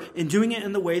proper and doing it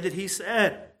in the way that He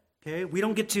said. Okay? We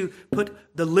don't get to put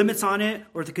the limits on it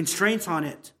or the constraints on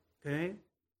it. Okay?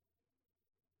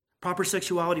 Proper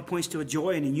sexuality points to a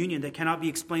joy and a union that cannot be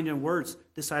explained in words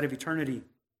this side of eternity.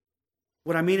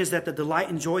 What I mean is that the delight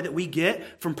and joy that we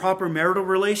get from proper marital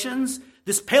relations,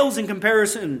 this pales in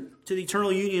comparison to the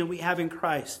eternal union we have in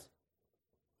Christ.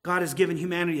 God has given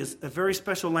humanity a very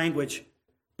special language,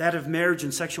 that of marriage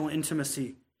and sexual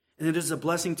intimacy. And it is a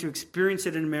blessing to experience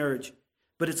it in marriage.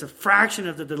 But it's a fraction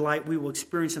of the delight we will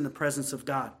experience in the presence of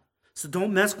God. So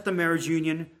don't mess with the marriage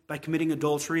union by committing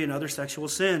adultery and other sexual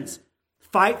sins.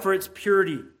 Fight for its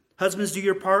purity. Husbands, do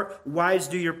your part. Wives,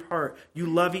 do your part. You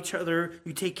love each other.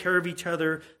 You take care of each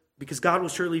other, because God will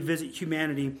surely visit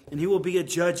humanity, and He will be a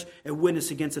judge and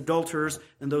witness against adulterers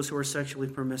and those who are sexually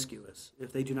promiscuous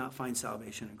if they do not find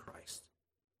salvation in Christ.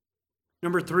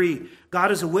 Number 3,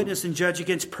 God is a witness and judge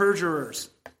against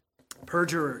perjurers.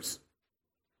 Perjurers.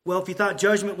 Well, if you thought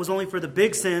judgment was only for the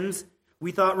big sins,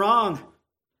 we thought wrong.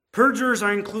 Perjurers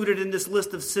are included in this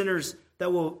list of sinners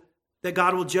that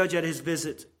God will judge at His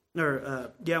visit,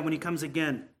 when He comes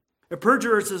again. A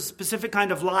perjurer is a specific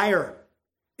kind of liar.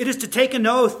 It is to take an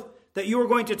oath that you are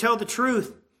going to tell the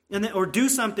truth or do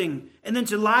something, and then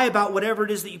to lie about whatever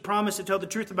it is that you promised to tell the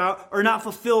truth about, or not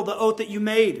fulfill the oath that you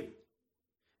made.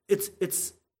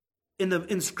 It's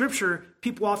in Scripture,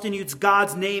 people often use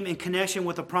God's name in connection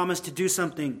with a promise to do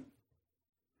something.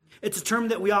 It's a term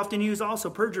that we often use also,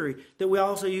 perjury, that we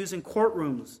also use in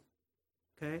courtrooms.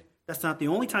 Okay? That's not the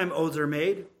only time oaths are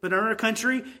made. But in our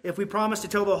country, if we promise to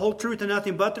tell the whole truth and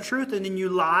nothing but the truth, and then you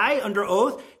lie under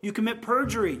oath, you commit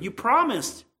perjury. You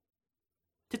promised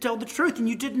to tell the truth, and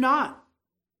you did not.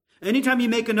 Anytime you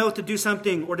make an oath to do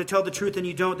something or to tell the truth and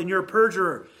you don't, then you're a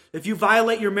perjurer. If you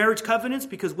violate your marriage covenants,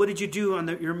 because what did you do on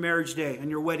your marriage day, on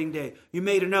your wedding day? You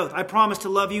made an oath. I promise to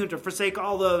love you and to forsake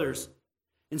all the others,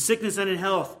 in sickness and in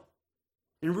health,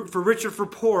 and for rich or for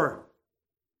poor.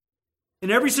 In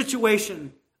every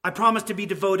situation, I promise to be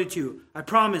devoted to you. I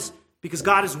promise, because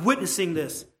God is witnessing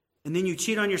this. And then you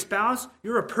cheat on your spouse,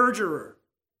 you're a perjurer,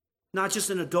 not just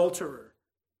an adulterer.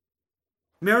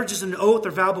 Marriage is an oath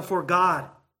or vow before God.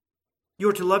 You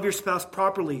are to love your spouse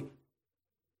properly.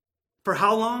 For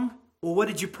how long? Well, what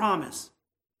did you promise?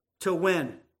 Till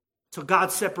when? Till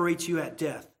God separates you at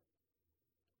death.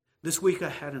 This week I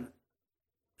had an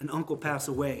uncle pass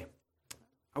away.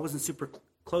 I wasn't super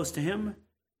close to him,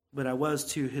 but I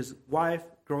was to his wife.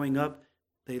 Growing up,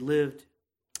 they lived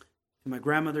in my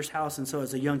grandmother's house, and so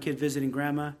as a young kid visiting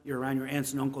grandma, you're around your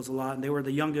aunts and uncles a lot, and they were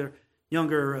the younger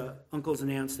uncles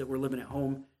and aunts that were living at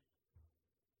home.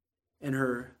 And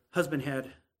her husband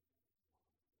had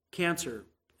cancer,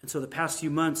 and so the past few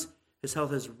months, his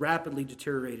health has rapidly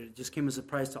deteriorated. It just came as a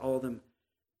surprise to all of them.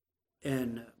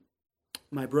 And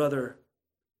my brother,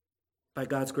 by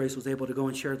God's grace, was able to go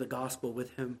and share the gospel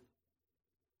with him.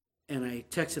 And I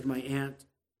texted my aunt,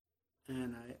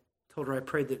 and I told her I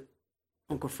prayed that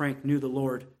Uncle Frank knew the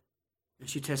Lord. And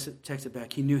she texted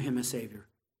back, he knew him as Savior.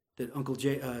 That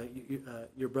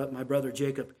my brother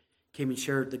Jacob came and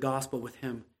shared the gospel with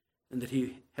him, and that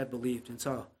he had believed. And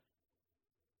so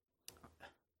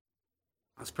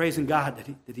I was praising God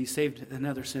that he saved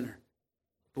another sinner.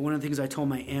 But one of the things I told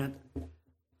my aunt, I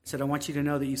said, I want you to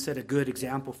know that you set a good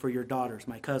example for your daughters,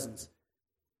 my cousins.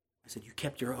 I said, you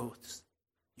kept your oaths.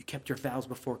 You kept your vows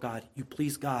before God. You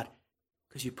pleased God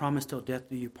because you promised till death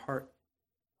do you part.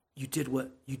 You did what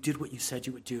you said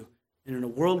you would do. And in a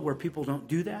world where people don't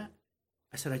do that,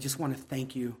 I said, I just want to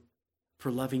thank you for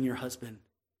loving your husband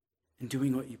and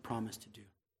doing what you promised to do.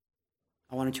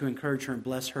 I wanted to encourage her and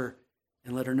bless her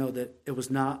and let her know that it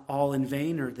was not all in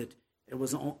vain, or that it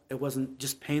wasn't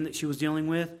just pain that she was dealing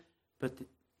with, but that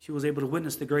she was able to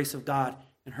witness the grace of God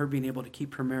and her being able to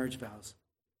keep her marriage vows.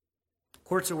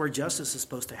 Courts are where justice is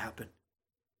supposed to happen.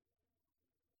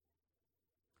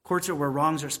 Courts are where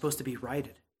wrongs are supposed to be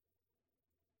righted.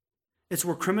 It's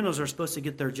where criminals are supposed to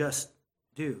get their just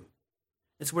due.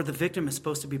 It's where the victim is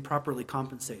supposed to be properly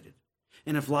compensated.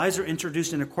 And if lies are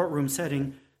introduced in a courtroom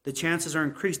setting, the chances are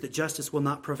increased that justice will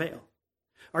not prevail.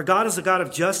 Our God is a God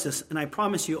of justice, and I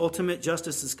promise you, ultimate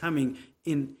justice is coming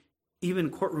in even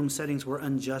courtroom settings where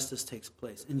injustice takes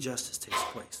place.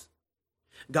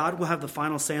 God will have the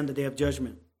final say on the day of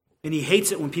judgment, and he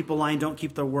hates it when people lie and don't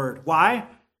keep their word. Why?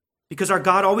 Because our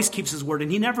God always keeps his word,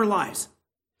 and he never lies.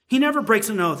 He never breaks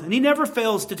an oath, and he never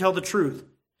fails to tell the truth.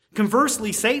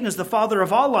 Conversely, Satan is the father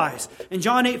of all lies. In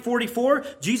John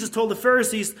 8:44, Jesus told the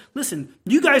Pharisees, listen,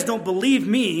 you guys don't believe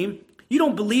me. You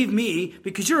don't believe me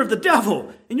because you're of the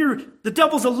devil. And the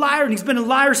devil's a liar, and he's been a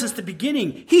liar since the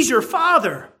beginning. He's your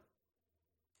father.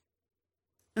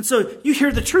 And so you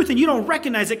hear the truth and you don't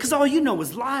recognize it because all you know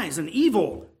is lies and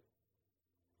evil.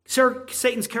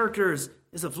 Satan's character is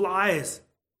of lies.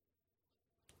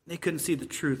 They couldn't see the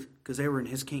truth because they were in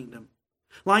his kingdom.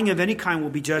 Lying of any kind will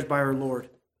be judged by our Lord.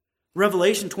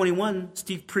 Revelation 21,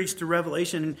 Steve preached through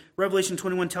Revelation. And Revelation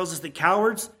 21 tells us that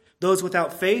cowards, those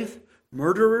without faith,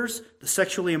 murderers, the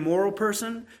sexually immoral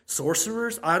person,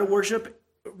 sorcerers, idol worshippers,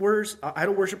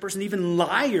 and even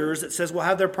liars, it says will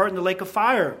have their part in the lake of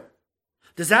fire.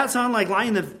 Does that sound like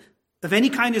lying of any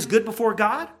kind is good before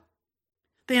God?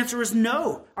 The answer is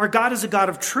no. Our God is a God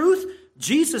of truth.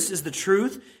 Jesus is the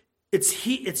truth.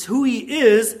 It's who he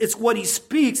is. It's what he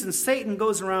speaks. And Satan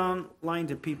goes around lying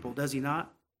to people, does he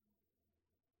not?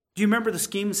 Do you remember the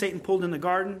scheme Satan pulled in the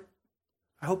garden?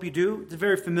 I hope you do. It's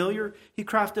very familiar. He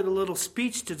crafted a little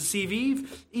speech to deceive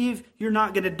Eve. Eve, you're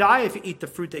not going to die if you eat the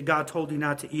fruit that God told you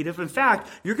not to eat of. In fact,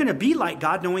 you're going to be like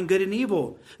God, knowing good and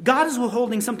evil. God is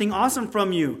withholding something awesome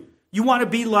from you. You want to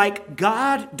be like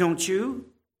God, don't you?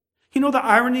 You know the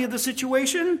irony of the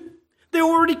situation? They were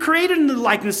already created in the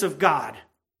likeness of God.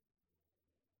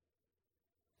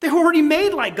 They were already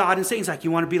made like God. And Satan's like,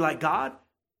 you want to be like God?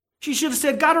 She should have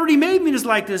said, God already made me in his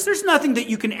likeness. There's nothing that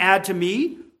you can add to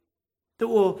me that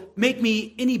will make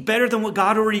me any better than what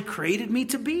God already created me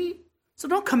to be. So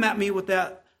don't come at me with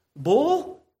that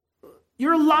bull.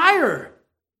 You're a liar.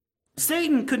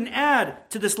 Satan couldn't add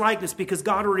to this likeness because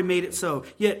God already made it so.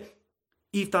 Yet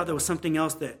Eve thought there was something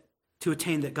else to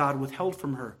attain that God withheld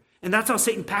from her. And that's how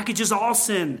Satan packages all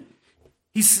sin.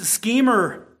 He's a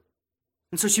schemer.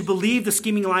 And so she believed the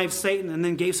scheming lie of Satan and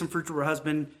then gave some fruit to her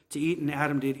husband to eat, and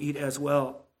Adam did eat as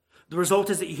well. The result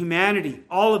is that humanity,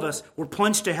 all of us, were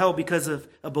plunged to hell because of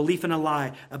a belief in a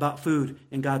lie about food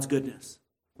and God's goodness.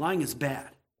 Lying is bad.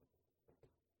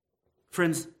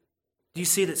 Friends, do you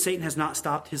see that Satan has not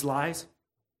stopped his lies?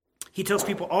 He tells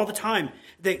people all the time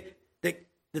that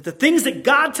the things that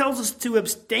God tells us to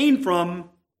abstain from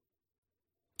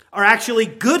are actually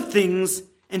good things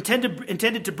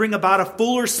intended to bring about a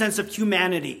fuller sense of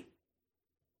humanity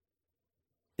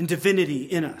and divinity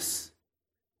in us.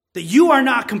 That you are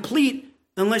not complete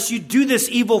unless you do this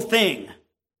evil thing.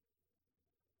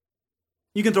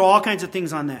 You can throw all kinds of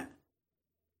things on that.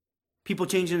 People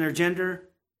changing their gender.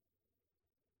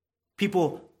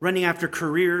 People running after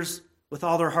careers with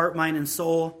all their heart, mind, and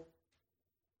soul.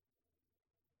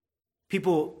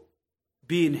 People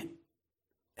being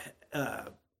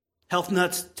health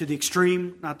nuts to the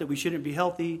extreme. Not that we shouldn't be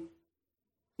healthy.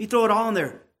 You throw it all in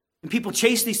there. And people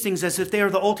chase these things as if they are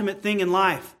the ultimate thing in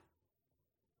life.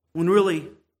 When really,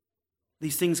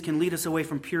 these things can lead us away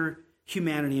from pure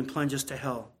humanity and plunge us to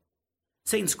hell.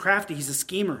 Satan's crafty. He's a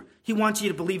schemer. He wants you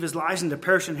to believe his lies and to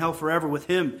perish in hell forever with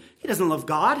him. He doesn't love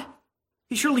God.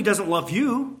 He surely doesn't love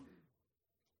you.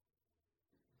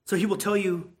 So he will tell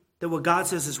you that what God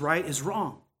says is right is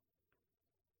wrong.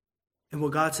 And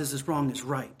what God says is wrong is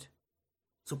right.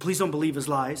 So please don't believe his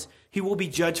lies. He will be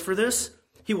judged for this.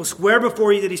 He will swear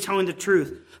before you that he's telling the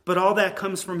truth. But all that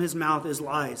comes from his mouth is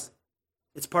lies.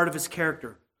 It's part of his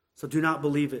character. So do not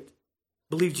believe it.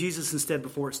 Believe Jesus instead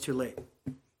before it's too late.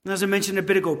 And as I mentioned a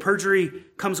bit ago, perjury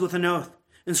comes with an oath.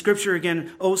 In Scripture,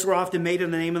 again, oaths were often made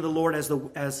in the name of the Lord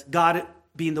as God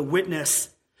being the witness.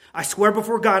 I swear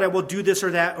before God I will do this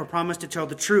or that, or promise to tell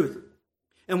the truth.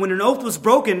 And when an oath was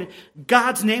broken,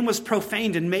 God's name was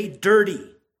profaned and made dirty.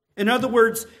 In other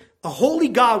words, a holy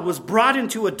God was brought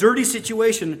into a dirty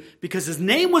situation because his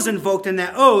name was invoked in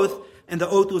that oath, and the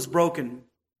oath was broken.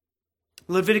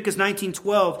 Leviticus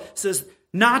 19:12 says,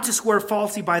 not to swear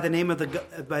falsely by the name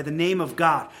of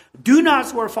God. Do not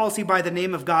swear falsely by the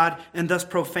name of God and thus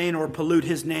profane or pollute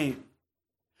his name.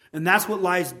 And that's what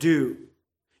lies do.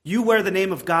 You wear the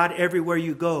name of God everywhere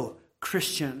you go,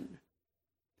 Christian.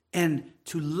 And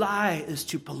to lie is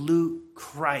to pollute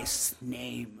Christ's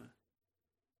name.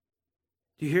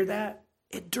 Do you hear that?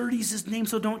 It dirties his name,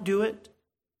 so don't do it.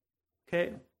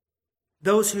 Okay?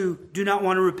 Those who do not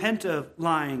want to repent of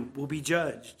lying will be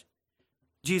judged.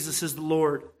 Jesus is the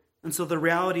Lord. And so the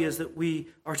reality is that we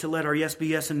are to let our yes be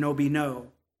yes and no be no.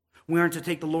 We aren't to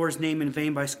take the Lord's name in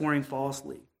vain by swearing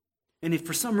falsely. And if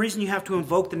for some reason you have to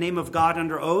invoke the name of God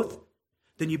under oath,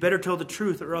 then you better tell the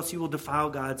truth or else you will defile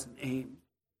God's name.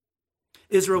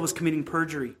 Israel was committing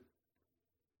perjury.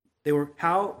 They were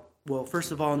how? Well,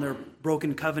 first of all, in their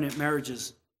broken covenant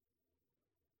marriages.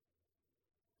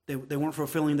 They weren't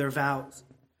fulfilling their vows.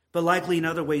 But likely in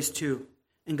other ways too.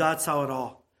 And God saw it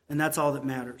all. And that's all that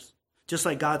matters. Just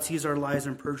like God sees our lies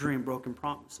and perjury and broken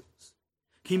promises.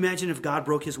 Can you imagine if God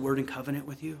broke his word in covenant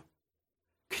with you?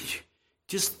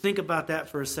 Just think about that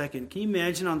for a second. Can you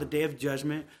imagine on the day of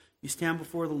judgment, you stand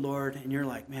before the Lord and you're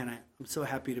like, man, I'm so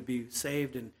happy to be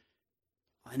saved and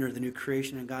I'll enter the new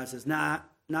creation. And God says, nah,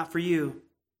 not for you.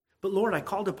 But Lord, I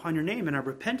called upon your name and I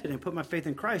repented and put my faith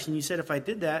in Christ. And you said if I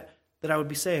did that I would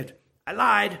be saved. I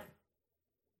lied.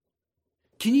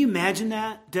 Can you imagine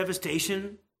that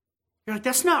devastation? You're like,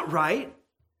 that's not right.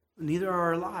 Neither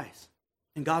are our lies.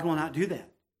 And God will not do that.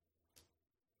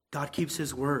 God keeps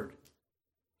his word.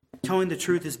 Telling the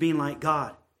truth is being like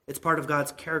God. It's part of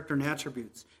God's character and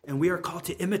attributes. And we are called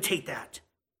to imitate that.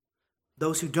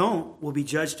 Those who don't will be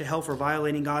judged to hell for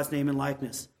violating God's name and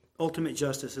likeness. Ultimate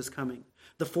justice is coming.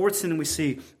 The fourth sin we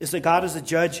see is that God is a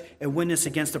judge and witness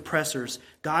against oppressors.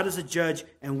 God is a judge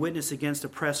and witness against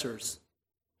oppressors.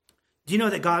 Do you know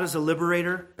that God is a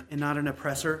liberator and not an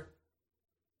oppressor?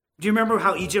 Do you remember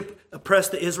how Egypt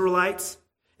oppressed the Israelites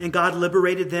and God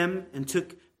liberated them and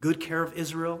took good care of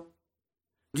Israel?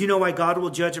 Do you know why God will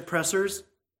judge oppressors?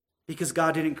 Because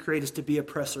God didn't create us to be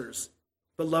oppressors,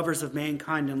 but lovers of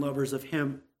mankind and lovers of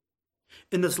him.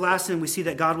 In this last sin, we see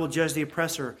that God will judge the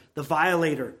oppressor, the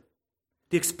violator,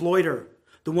 the exploiter,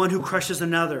 the one who crushes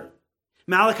another.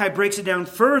 Malachi breaks it down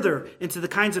further into the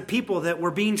kinds of people that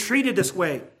were being treated this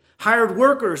way. Hired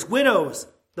workers, widows,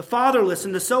 the fatherless,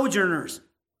 and the sojourners,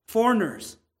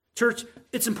 foreigners. Church,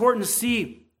 it's important to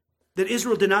see that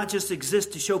Israel did not just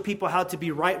exist to show people how to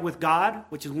be right with God,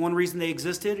 which is one reason they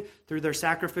existed, through their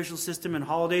sacrificial system and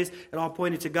holidays. It all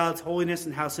pointed to God's holiness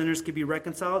and how sinners could be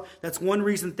reconciled. That's one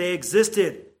reason they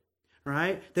existed,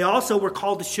 right? They also were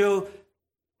called to show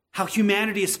how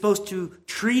humanity is supposed to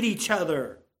treat each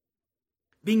other.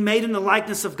 Being made in the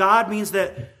likeness of God means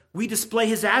that we display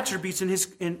his attributes in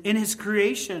his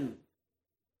creation.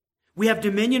 We have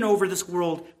dominion over this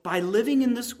world by living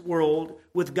in this world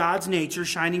with God's nature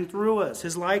shining through us,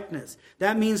 his likeness.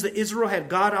 That means that Israel had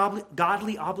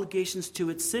godly obligations to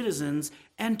its citizens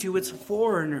and to its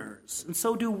foreigners. And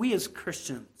so do we as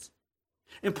Christians.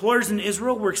 Employers in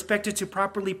Israel were expected to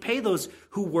properly pay those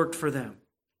who worked for them.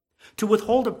 To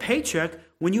withhold a paycheck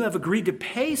when you have agreed to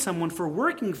pay someone for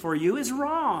working for you is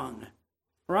wrong.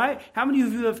 Right? How many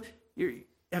of you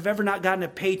have ever not gotten a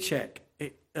paycheck?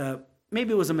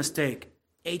 Maybe it was a mistake.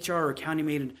 HR or county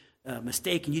made a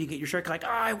mistake and you didn't get your check. Like,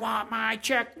 I want my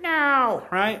check now,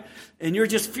 right? And you're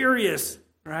just furious,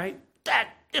 right?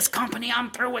 This company,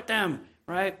 I'm through with them,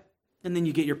 right? And then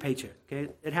you get your paycheck,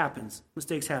 okay? It happens.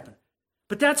 Mistakes happen.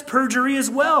 But that's perjury as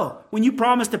well. When you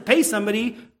promise to pay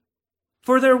somebody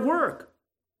for their work.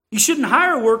 You shouldn't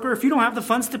hire a worker if you don't have the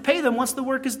funds to pay them once the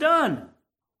work is done.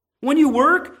 When you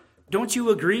work, don't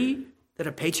you agree that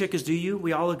a paycheck is due you?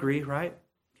 We all agree, right?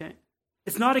 Okay.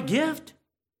 It's not a gift.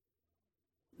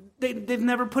 They've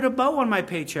never put a bow on my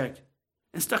paycheck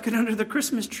and stuck it under the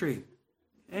Christmas tree.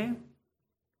 Okay?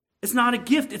 It's not a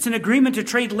gift. It's an agreement to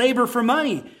trade labor for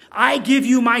money. I give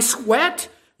you my sweat,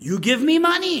 you give me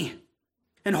money.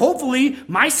 And hopefully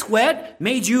my sweat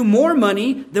made you more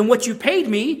money than what you paid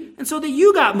me, and so that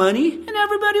you got money and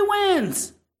everybody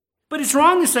wins. But it's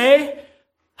wrong to say,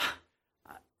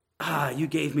 you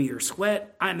gave me your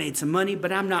sweat, I made some money,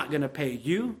 but I'm not going to pay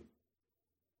you.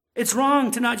 It's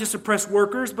wrong to not just oppress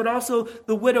workers, but also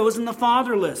the widows and the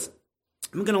fatherless.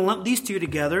 I'm going to lump these two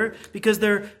together because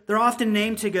they're often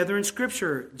named together in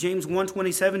Scripture. James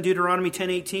 1:27, Deuteronomy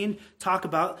 10:18 talk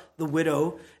about the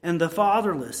widow and the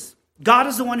fatherless. God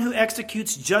is the one who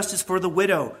executes justice for the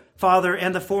widow, father,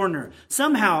 and the foreigner.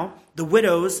 Somehow, the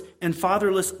widows and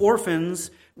fatherless orphans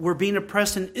were being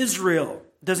oppressed in Israel.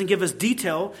 It doesn't give us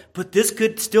detail, but this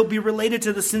could still be related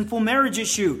to the sinful marriage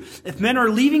issue. If men are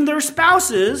leaving their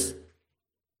spouses,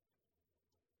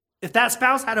 if that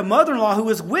spouse had a mother-in-law who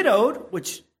was widowed,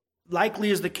 which likely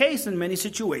is the case in many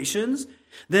situations,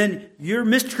 then you're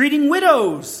mistreating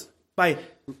widows by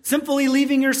simply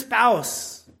leaving your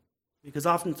spouse. Because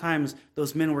oftentimes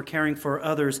those men were caring for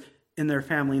others in their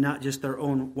family, not just their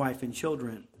own wife and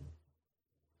children.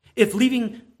 If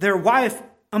leaving their wife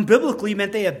unbiblically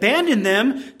meant they abandoned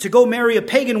them to go marry a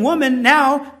pagan woman,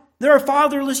 now there are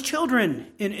fatherless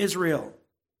children in Israel.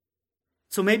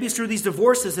 So maybe it's through these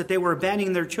divorces that they were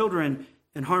abandoning their children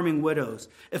and harming widows.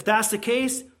 If that's the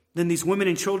case, then these women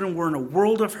and children were in a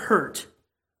world of hurt,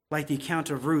 like the account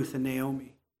of Ruth and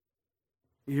Naomi.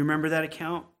 You remember that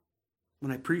account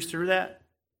when I preached through that?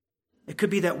 It could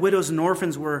be that widows and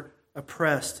orphans were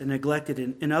oppressed and neglected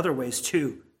in other ways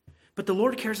too. But the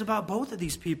Lord cares about both of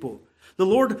these people.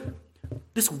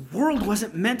 This world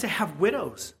wasn't meant to have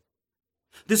widows.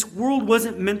 This world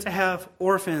wasn't meant to have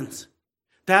orphans.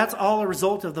 That's all a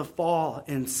result of the fall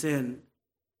and sin.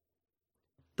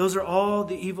 Those are all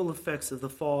the evil effects of the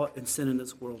fall and sin in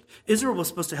this world. Israel was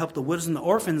supposed to help the widows and the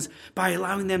orphans by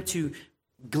allowing them to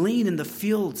glean in the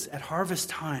fields at harvest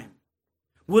time.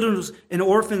 Widows and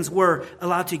orphans were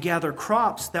allowed to gather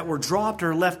crops that were dropped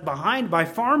or left behind by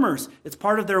farmers. It's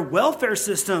part of their welfare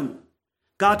system.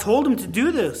 God told them to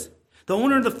do this. The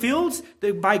owner of the fields,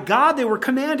 by God, they were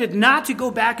commanded not to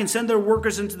go back and send their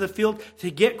workers into the field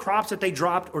to get crops that they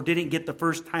dropped or didn't get the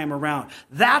first time around.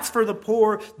 That's for the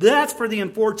poor. That's for the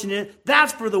unfortunate.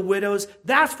 That's for the widows.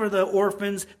 That's for the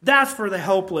orphans. That's for the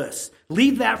helpless.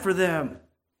 Leave that for them.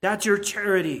 That's your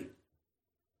charity.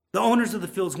 The owners of the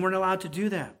fields weren't allowed to do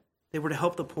that. They were to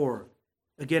help the poor.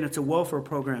 Again, it's a welfare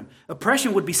program.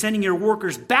 Oppression would be sending your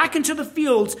workers back into the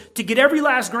fields to get every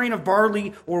last grain of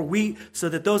barley or wheat so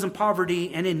that those in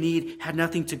poverty and in need had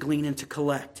nothing to glean and to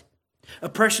collect.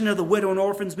 Oppression of the widow and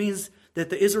orphans means that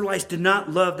the Israelites did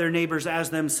not love their neighbors as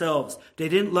themselves. They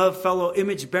didn't love fellow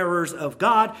image bearers of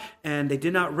God, and they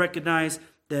did not recognize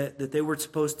that they were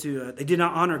supposed to, they did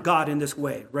not honor God in this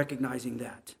way, recognizing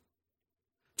that.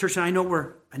 Church, I know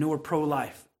we're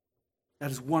pro-life.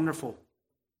 That is wonderful.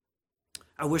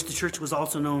 I wish the church was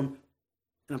also known,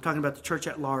 and I'm talking about the church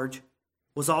at large,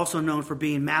 was also known for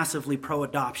being massively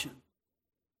pro-adoption.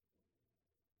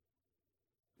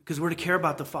 Because we're to care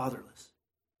about the fatherless.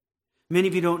 Many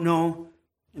of you don't know,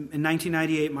 in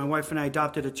 1998, my wife and I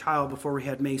adopted a child before we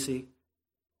had Macy.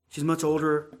 She's much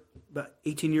older, about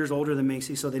 18 years older than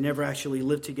Macy, so they never actually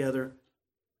lived together.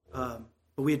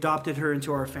 But we adopted her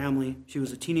into our family. She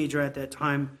was a teenager at that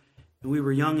time, and we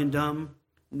were young and dumb.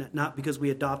 Not because we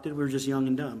adopted, we were just young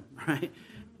and dumb, right?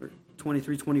 We're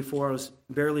 23, 24. I was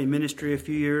barely in ministry a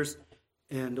few years,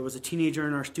 and there was a teenager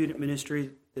in our student ministry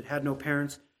that had no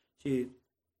parents. She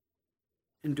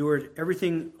endured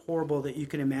everything horrible that you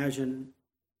can imagine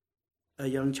a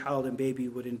young child and baby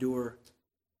would endure,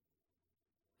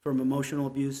 from emotional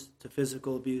abuse to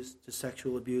physical abuse to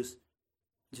sexual abuse,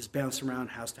 just bounced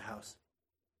around house to house.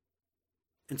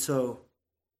 And so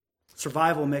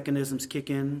survival mechanisms kick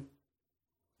in,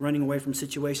 running away from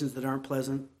situations that aren't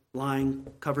pleasant, lying,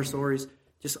 cover stories,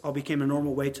 just all became a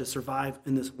normal way to survive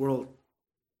in this world.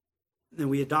 And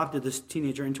we adopted this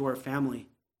teenager into our family.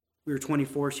 We were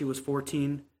 24, she was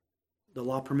 14. The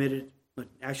law permitted, but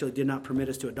actually did not permit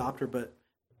us to adopt her, but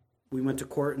we went to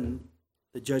court and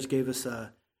the judge gave us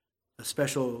a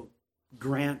special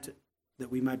grant that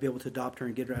we might be able to adopt her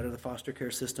and get her out of the foster care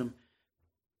system.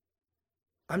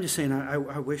 I'm just saying, I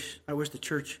wish the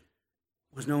church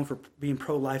was known for being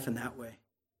pro-life in that way.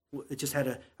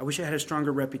 I wish it had a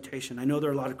stronger reputation. I know there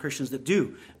are a lot of Christians that do,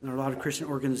 and there are a lot of Christian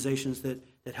organizations that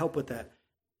help with that.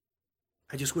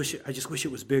 I just wish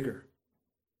it was bigger.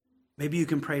 Maybe you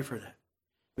can pray for that.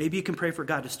 Maybe you can pray for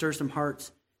God to stir some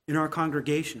hearts in our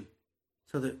congregation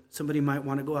so that somebody might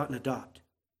want to go out and adopt.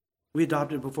 We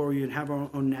adopted before we even have our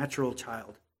own natural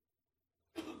child.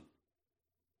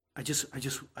 I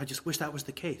just wish that was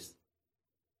the case.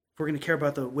 If we're going to care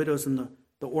about the widows and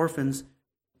the orphans,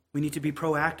 we need to be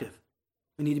proactive.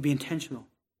 We need to be intentional.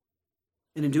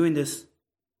 And in doing this,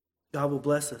 God will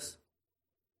bless us.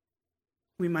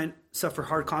 We might suffer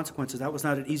hard consequences. That was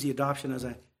not an easy adoption as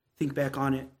I think back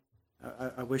on it.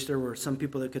 I wish there were some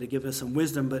people that could have given us some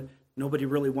wisdom, but nobody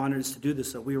really wanted us to do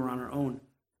this, so we were on our own.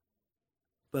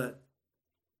 But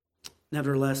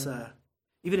nevertheless,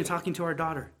 even in talking to our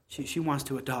daughter, she wants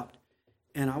to adopt.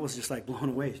 And I was just like blown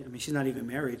away. I mean, she's not even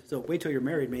married. So wait till you're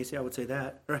married, Macy. I would say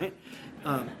that, right?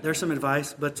 There's some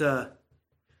advice. But do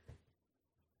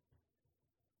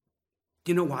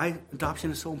you know why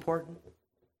adoption is so important?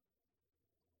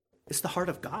 It's the heart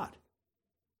of God.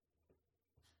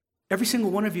 Every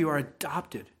single one of you are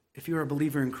adopted if you are a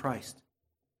believer in Christ.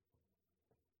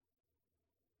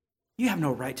 You have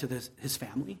no right to his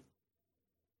family.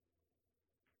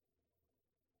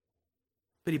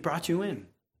 But he brought you in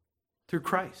through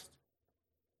Christ.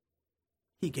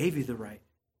 He gave you the right.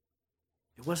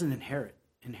 It wasn't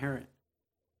inherent.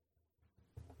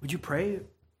 Would you pray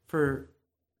for,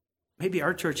 maybe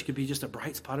our church could be just a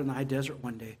bright spot in the high desert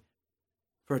one day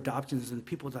for adoptions, and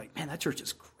people are like, man, that church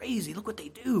is crazy. Look what they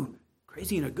do.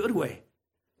 Crazy in a good way.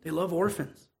 They love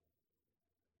orphans.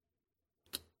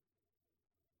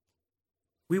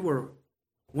 We were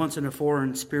once in a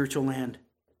foreign spiritual land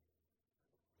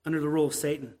under the rule of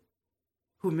Satan,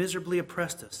 who miserably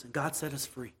oppressed us, and God set us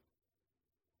free.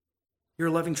 Your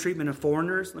loving treatment of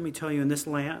foreigners, let me tell you, in this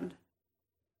land,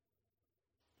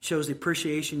 shows the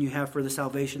appreciation you have for the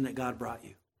salvation that God brought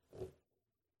you.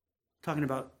 Talking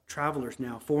about travelers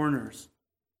now, foreigners.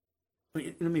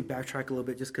 Let me backtrack a little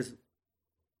bit just because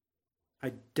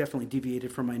I definitely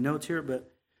deviated from my notes here,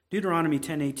 but Deuteronomy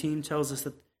 10:18 tells us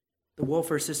that the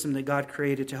welfare system that God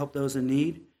created to help those in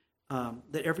need,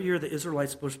 that every year the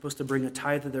Israelites were supposed to bring a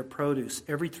tithe of their produce.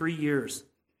 Every 3 years.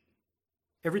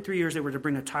 Every 3 years they were to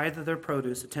bring a tithe of their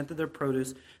produce, a tenth of their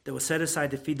produce, that was set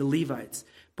aside to feed the Levites.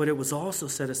 But it was also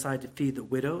set aside to feed the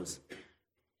widows,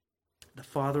 the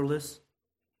fatherless,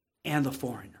 and the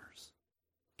foreigners.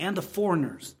 And the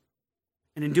foreigners.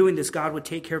 And in doing this, God would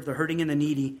take care of the hurting and the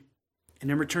needy. And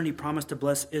in return, he promised to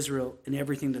bless Israel in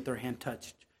everything that their hand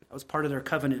touched. That was part of their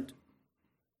covenant.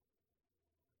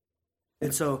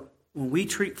 And so when we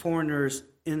treat foreigners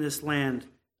in this land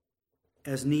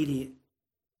as needy,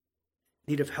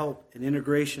 need of help and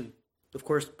integration, of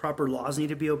course, proper laws need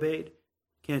to be obeyed.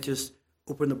 You can't just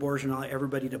open the borders and allow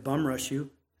everybody to bum rush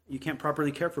you. You can't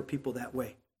properly care for people that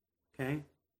way. Okay?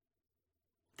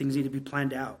 Things need to be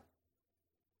planned out.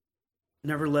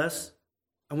 Nevertheless,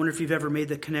 I wonder if you've ever made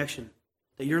the connection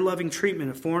that your loving treatment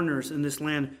of foreigners in this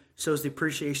land shows the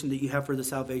appreciation that you have for the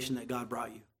salvation that God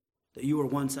brought you. That you were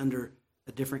once under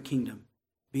a different kingdom,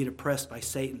 being oppressed by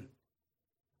Satan,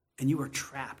 and you were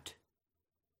trapped.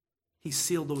 He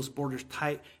sealed those borders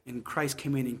tight, and Christ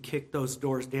came in and kicked those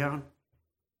doors down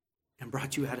and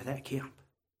brought you out of that camp.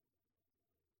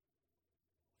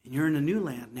 And you're in a new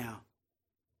land now.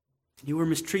 You were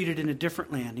mistreated in a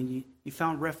different land, and you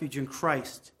found refuge in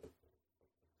Christ.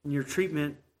 And your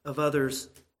treatment of others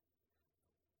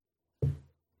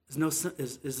is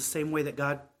the same way that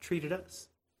God treated us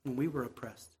when we were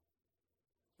oppressed.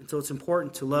 And so it's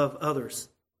important to love others.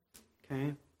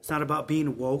 Okay? It's not about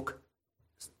being woke.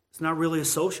 It's not really a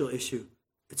social issue.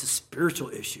 It's a spiritual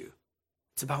issue.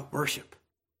 It's about worship.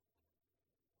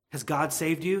 Has God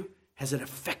saved you? Has it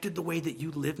affected the way that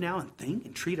you live now and think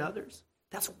and treat others?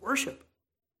 That's worship.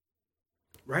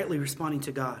 Rightly responding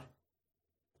to God.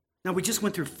 Now, we just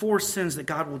went through 4 sins that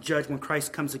God will judge when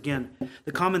Christ comes again.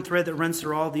 The common thread that runs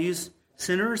through all these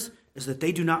sinners is that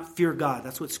they do not fear God.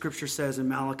 That's what Scripture says in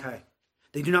Malachi.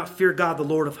 They do not fear God, the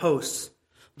Lord of hosts.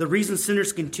 The reason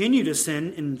sinners continue to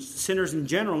sin, and sinners in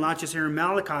general, not just here in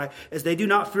Malachi, is they do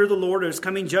not fear the Lord or his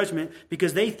coming judgment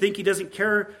because they think he doesn't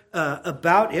care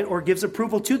about it or gives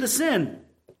approval to the sin.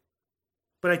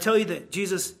 But I tell you that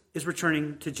Jesus is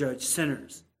returning to judge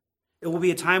sinners. It will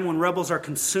be a time when rebels are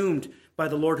consumed by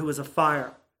the Lord who is a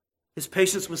fire. His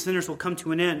patience with sinners will come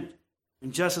to an end,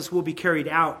 and justice will be carried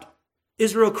out.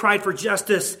 Israel cried for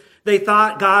justice. They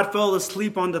thought God fell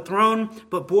asleep on the throne,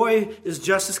 but boy, is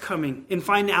justice coming in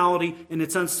finality, and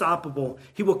it's unstoppable.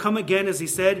 He will come again, as he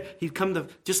said.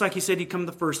 Just like he said he'd come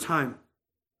the first time.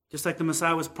 Just like the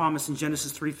Messiah was promised in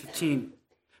Genesis 3:15.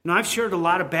 Now, I've shared a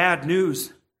lot of bad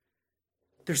news.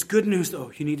 There's good news,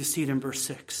 though. You need to see it in verse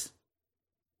 6.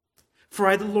 For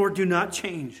I, the Lord, do not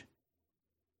change.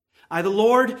 I, the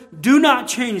Lord, do not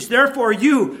change. Therefore,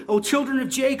 you, O children of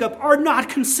Jacob, are not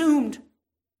consumed.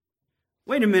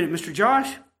 Wait a minute, Mr.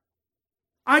 Josh.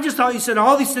 I just thought you said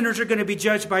all these sinners are going to be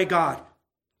judged by God.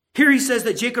 Here he says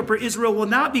that Jacob or Israel will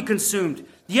not be consumed.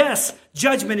 Yes,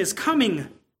 judgment is coming.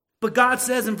 But God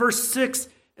says in verse 6,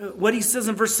 what he says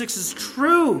in verse 6 is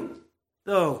true,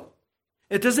 though.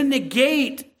 It doesn't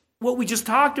negate what we just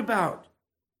talked about.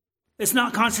 It's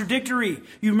not contradictory.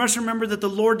 You must remember that the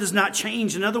Lord does not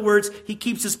change. In other words, he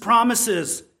keeps his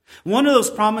promises. One of those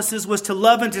promises was to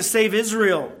love and to save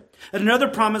Israel. And another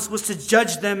promise was to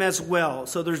judge them as well.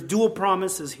 So there's dual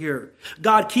promises here.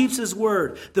 God keeps his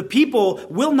word. The people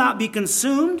will not be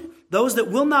consumed. Those that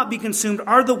will not be consumed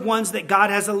are the ones that God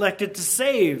has elected to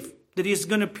save, that he is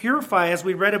going to purify, as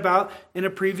we read about in a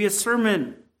previous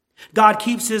sermon. God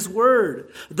keeps his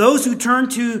word. Those who turn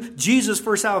to Jesus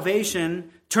for salvation,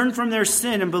 turn from their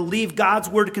sin and believe God's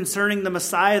word concerning the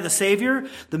Messiah, the Savior,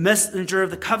 the messenger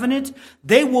of the covenant,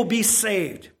 they will be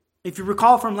saved. If you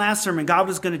recall from last sermon, God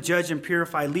was going to judge and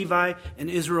purify Levi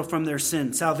and Israel from their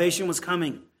sin. Salvation was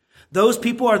coming. Those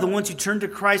people are the ones who turn to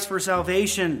Christ for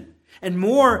salvation. And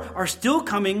more are still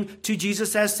coming to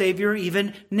Jesus as Savior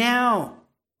even now.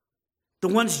 The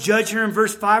ones judged here in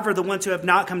verse 5 are the ones who have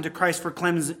not come to Christ for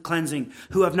cleansing,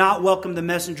 who have not welcomed the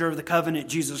messenger of the covenant,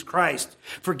 Jesus Christ.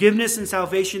 Forgiveness and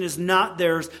salvation is not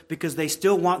theirs because they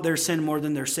still want their sin more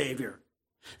than their Savior.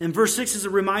 And verse 6 is a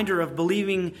reminder of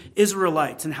believing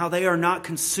Israelites and how they are not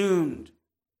consumed.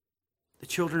 The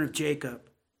children of Jacob.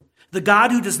 The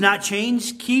God who does not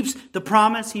change keeps the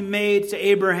promise he made to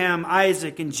Abraham,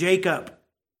 Isaac, and Jacob,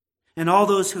 and all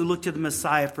those who look to the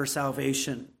Messiah for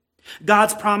salvation.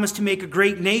 God's promise to make a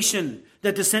great nation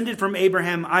that descended from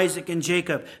Abraham, Isaac, and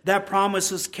Jacob. That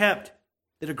promise was kept,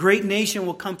 that a great nation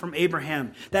will come from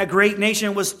Abraham. That great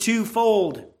nation was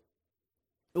twofold.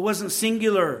 It wasn't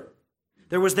singular.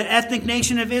 There was the ethnic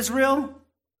nation of Israel,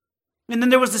 and then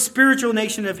there was the spiritual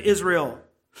nation of Israel.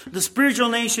 The spiritual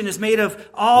nation is made of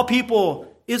all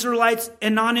people, Israelites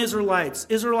and non-Israelites,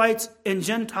 Israelites and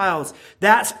Gentiles.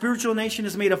 That spiritual nation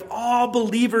is made of all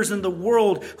believers in the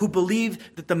world who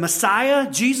believe that the Messiah,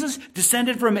 Jesus,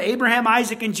 descended from Abraham,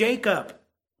 Isaac, and Jacob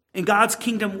in God's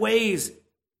kingdom ways.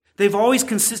 They've always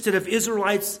consisted of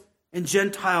Israelites and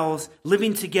Gentiles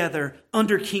living together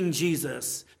under King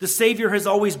Jesus. The Savior has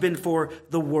always been for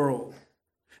the world.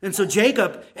 And so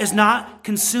Jacob is not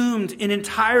consumed in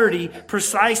entirety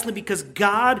precisely because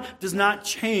God does not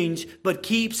change but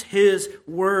keeps his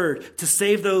word to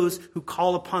save those who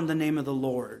call upon the name of the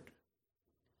Lord.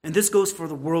 And this goes for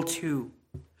the world too.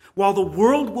 While the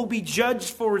world will be judged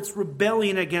for its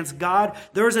rebellion against God,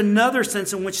 there is another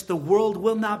sense in which the world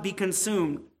will not be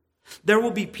consumed. There will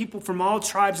be people from all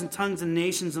tribes and tongues and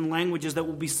nations and languages that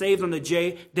will be saved on the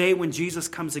day when Jesus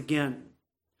comes again.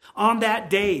 On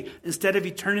that day, instead of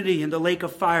eternity in the lake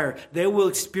of fire, they will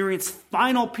experience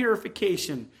final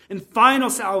purification and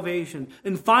final salvation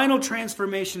and final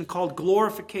transformation called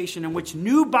glorification, in which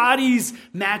new bodies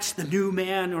match the new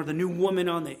man or the new woman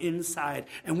on the inside,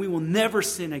 and we will never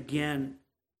sin again.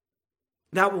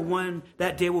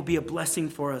 That day will be a blessing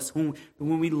for us when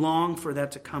we long for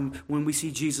that to come, when we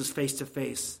see Jesus face to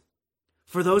face.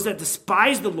 For those that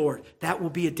despise the Lord, that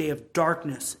will be a day of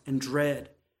darkness and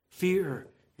dread, fear,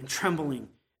 and trembling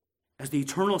as the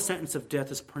eternal sentence of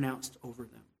death is pronounced over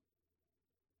them.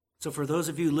 So for those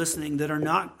of you listening that are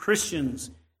not Christians,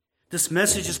 this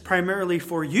message is primarily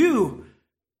for you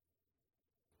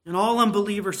and all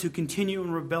unbelievers who continue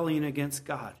in rebellion against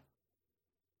God.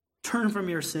 Turn from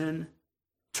your sin.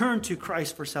 Turn to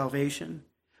Christ for salvation.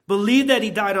 Believe that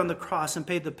he died on the cross and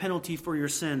paid the penalty for your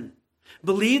sin.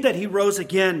 Believe that he rose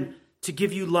again to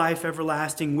give you life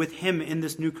everlasting with him in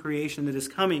this new creation that is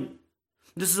coming.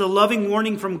 This is a loving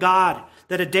warning from God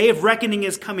that a day of reckoning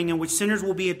is coming in which sinners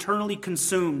will be eternally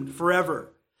consumed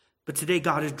forever. But today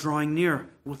God is drawing near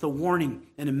with a warning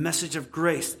and a message of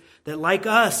grace that, like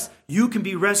us, you can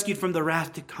be rescued from the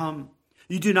wrath to come.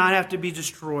 You do not have to be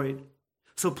destroyed.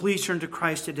 So please turn to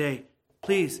Christ today.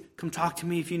 Please come talk to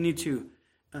me if you need to.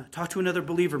 Talk to another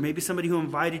believer, maybe somebody who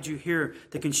invited you here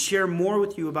that can share more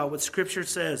with you about what Scripture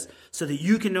says so that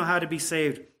you can know how to be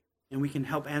saved and we can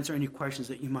help answer any questions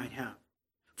that you might have.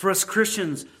 For us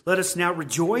Christians, let us now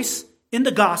rejoice in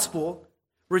the gospel,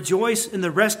 rejoice in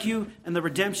the rescue and the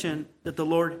redemption that the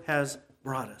Lord has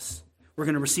brought us. We're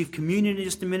going to receive communion in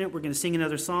just a minute. We're going to sing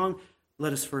another song.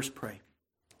 Let us first pray.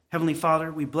 Heavenly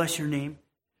Father, we bless your name.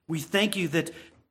 We thank you that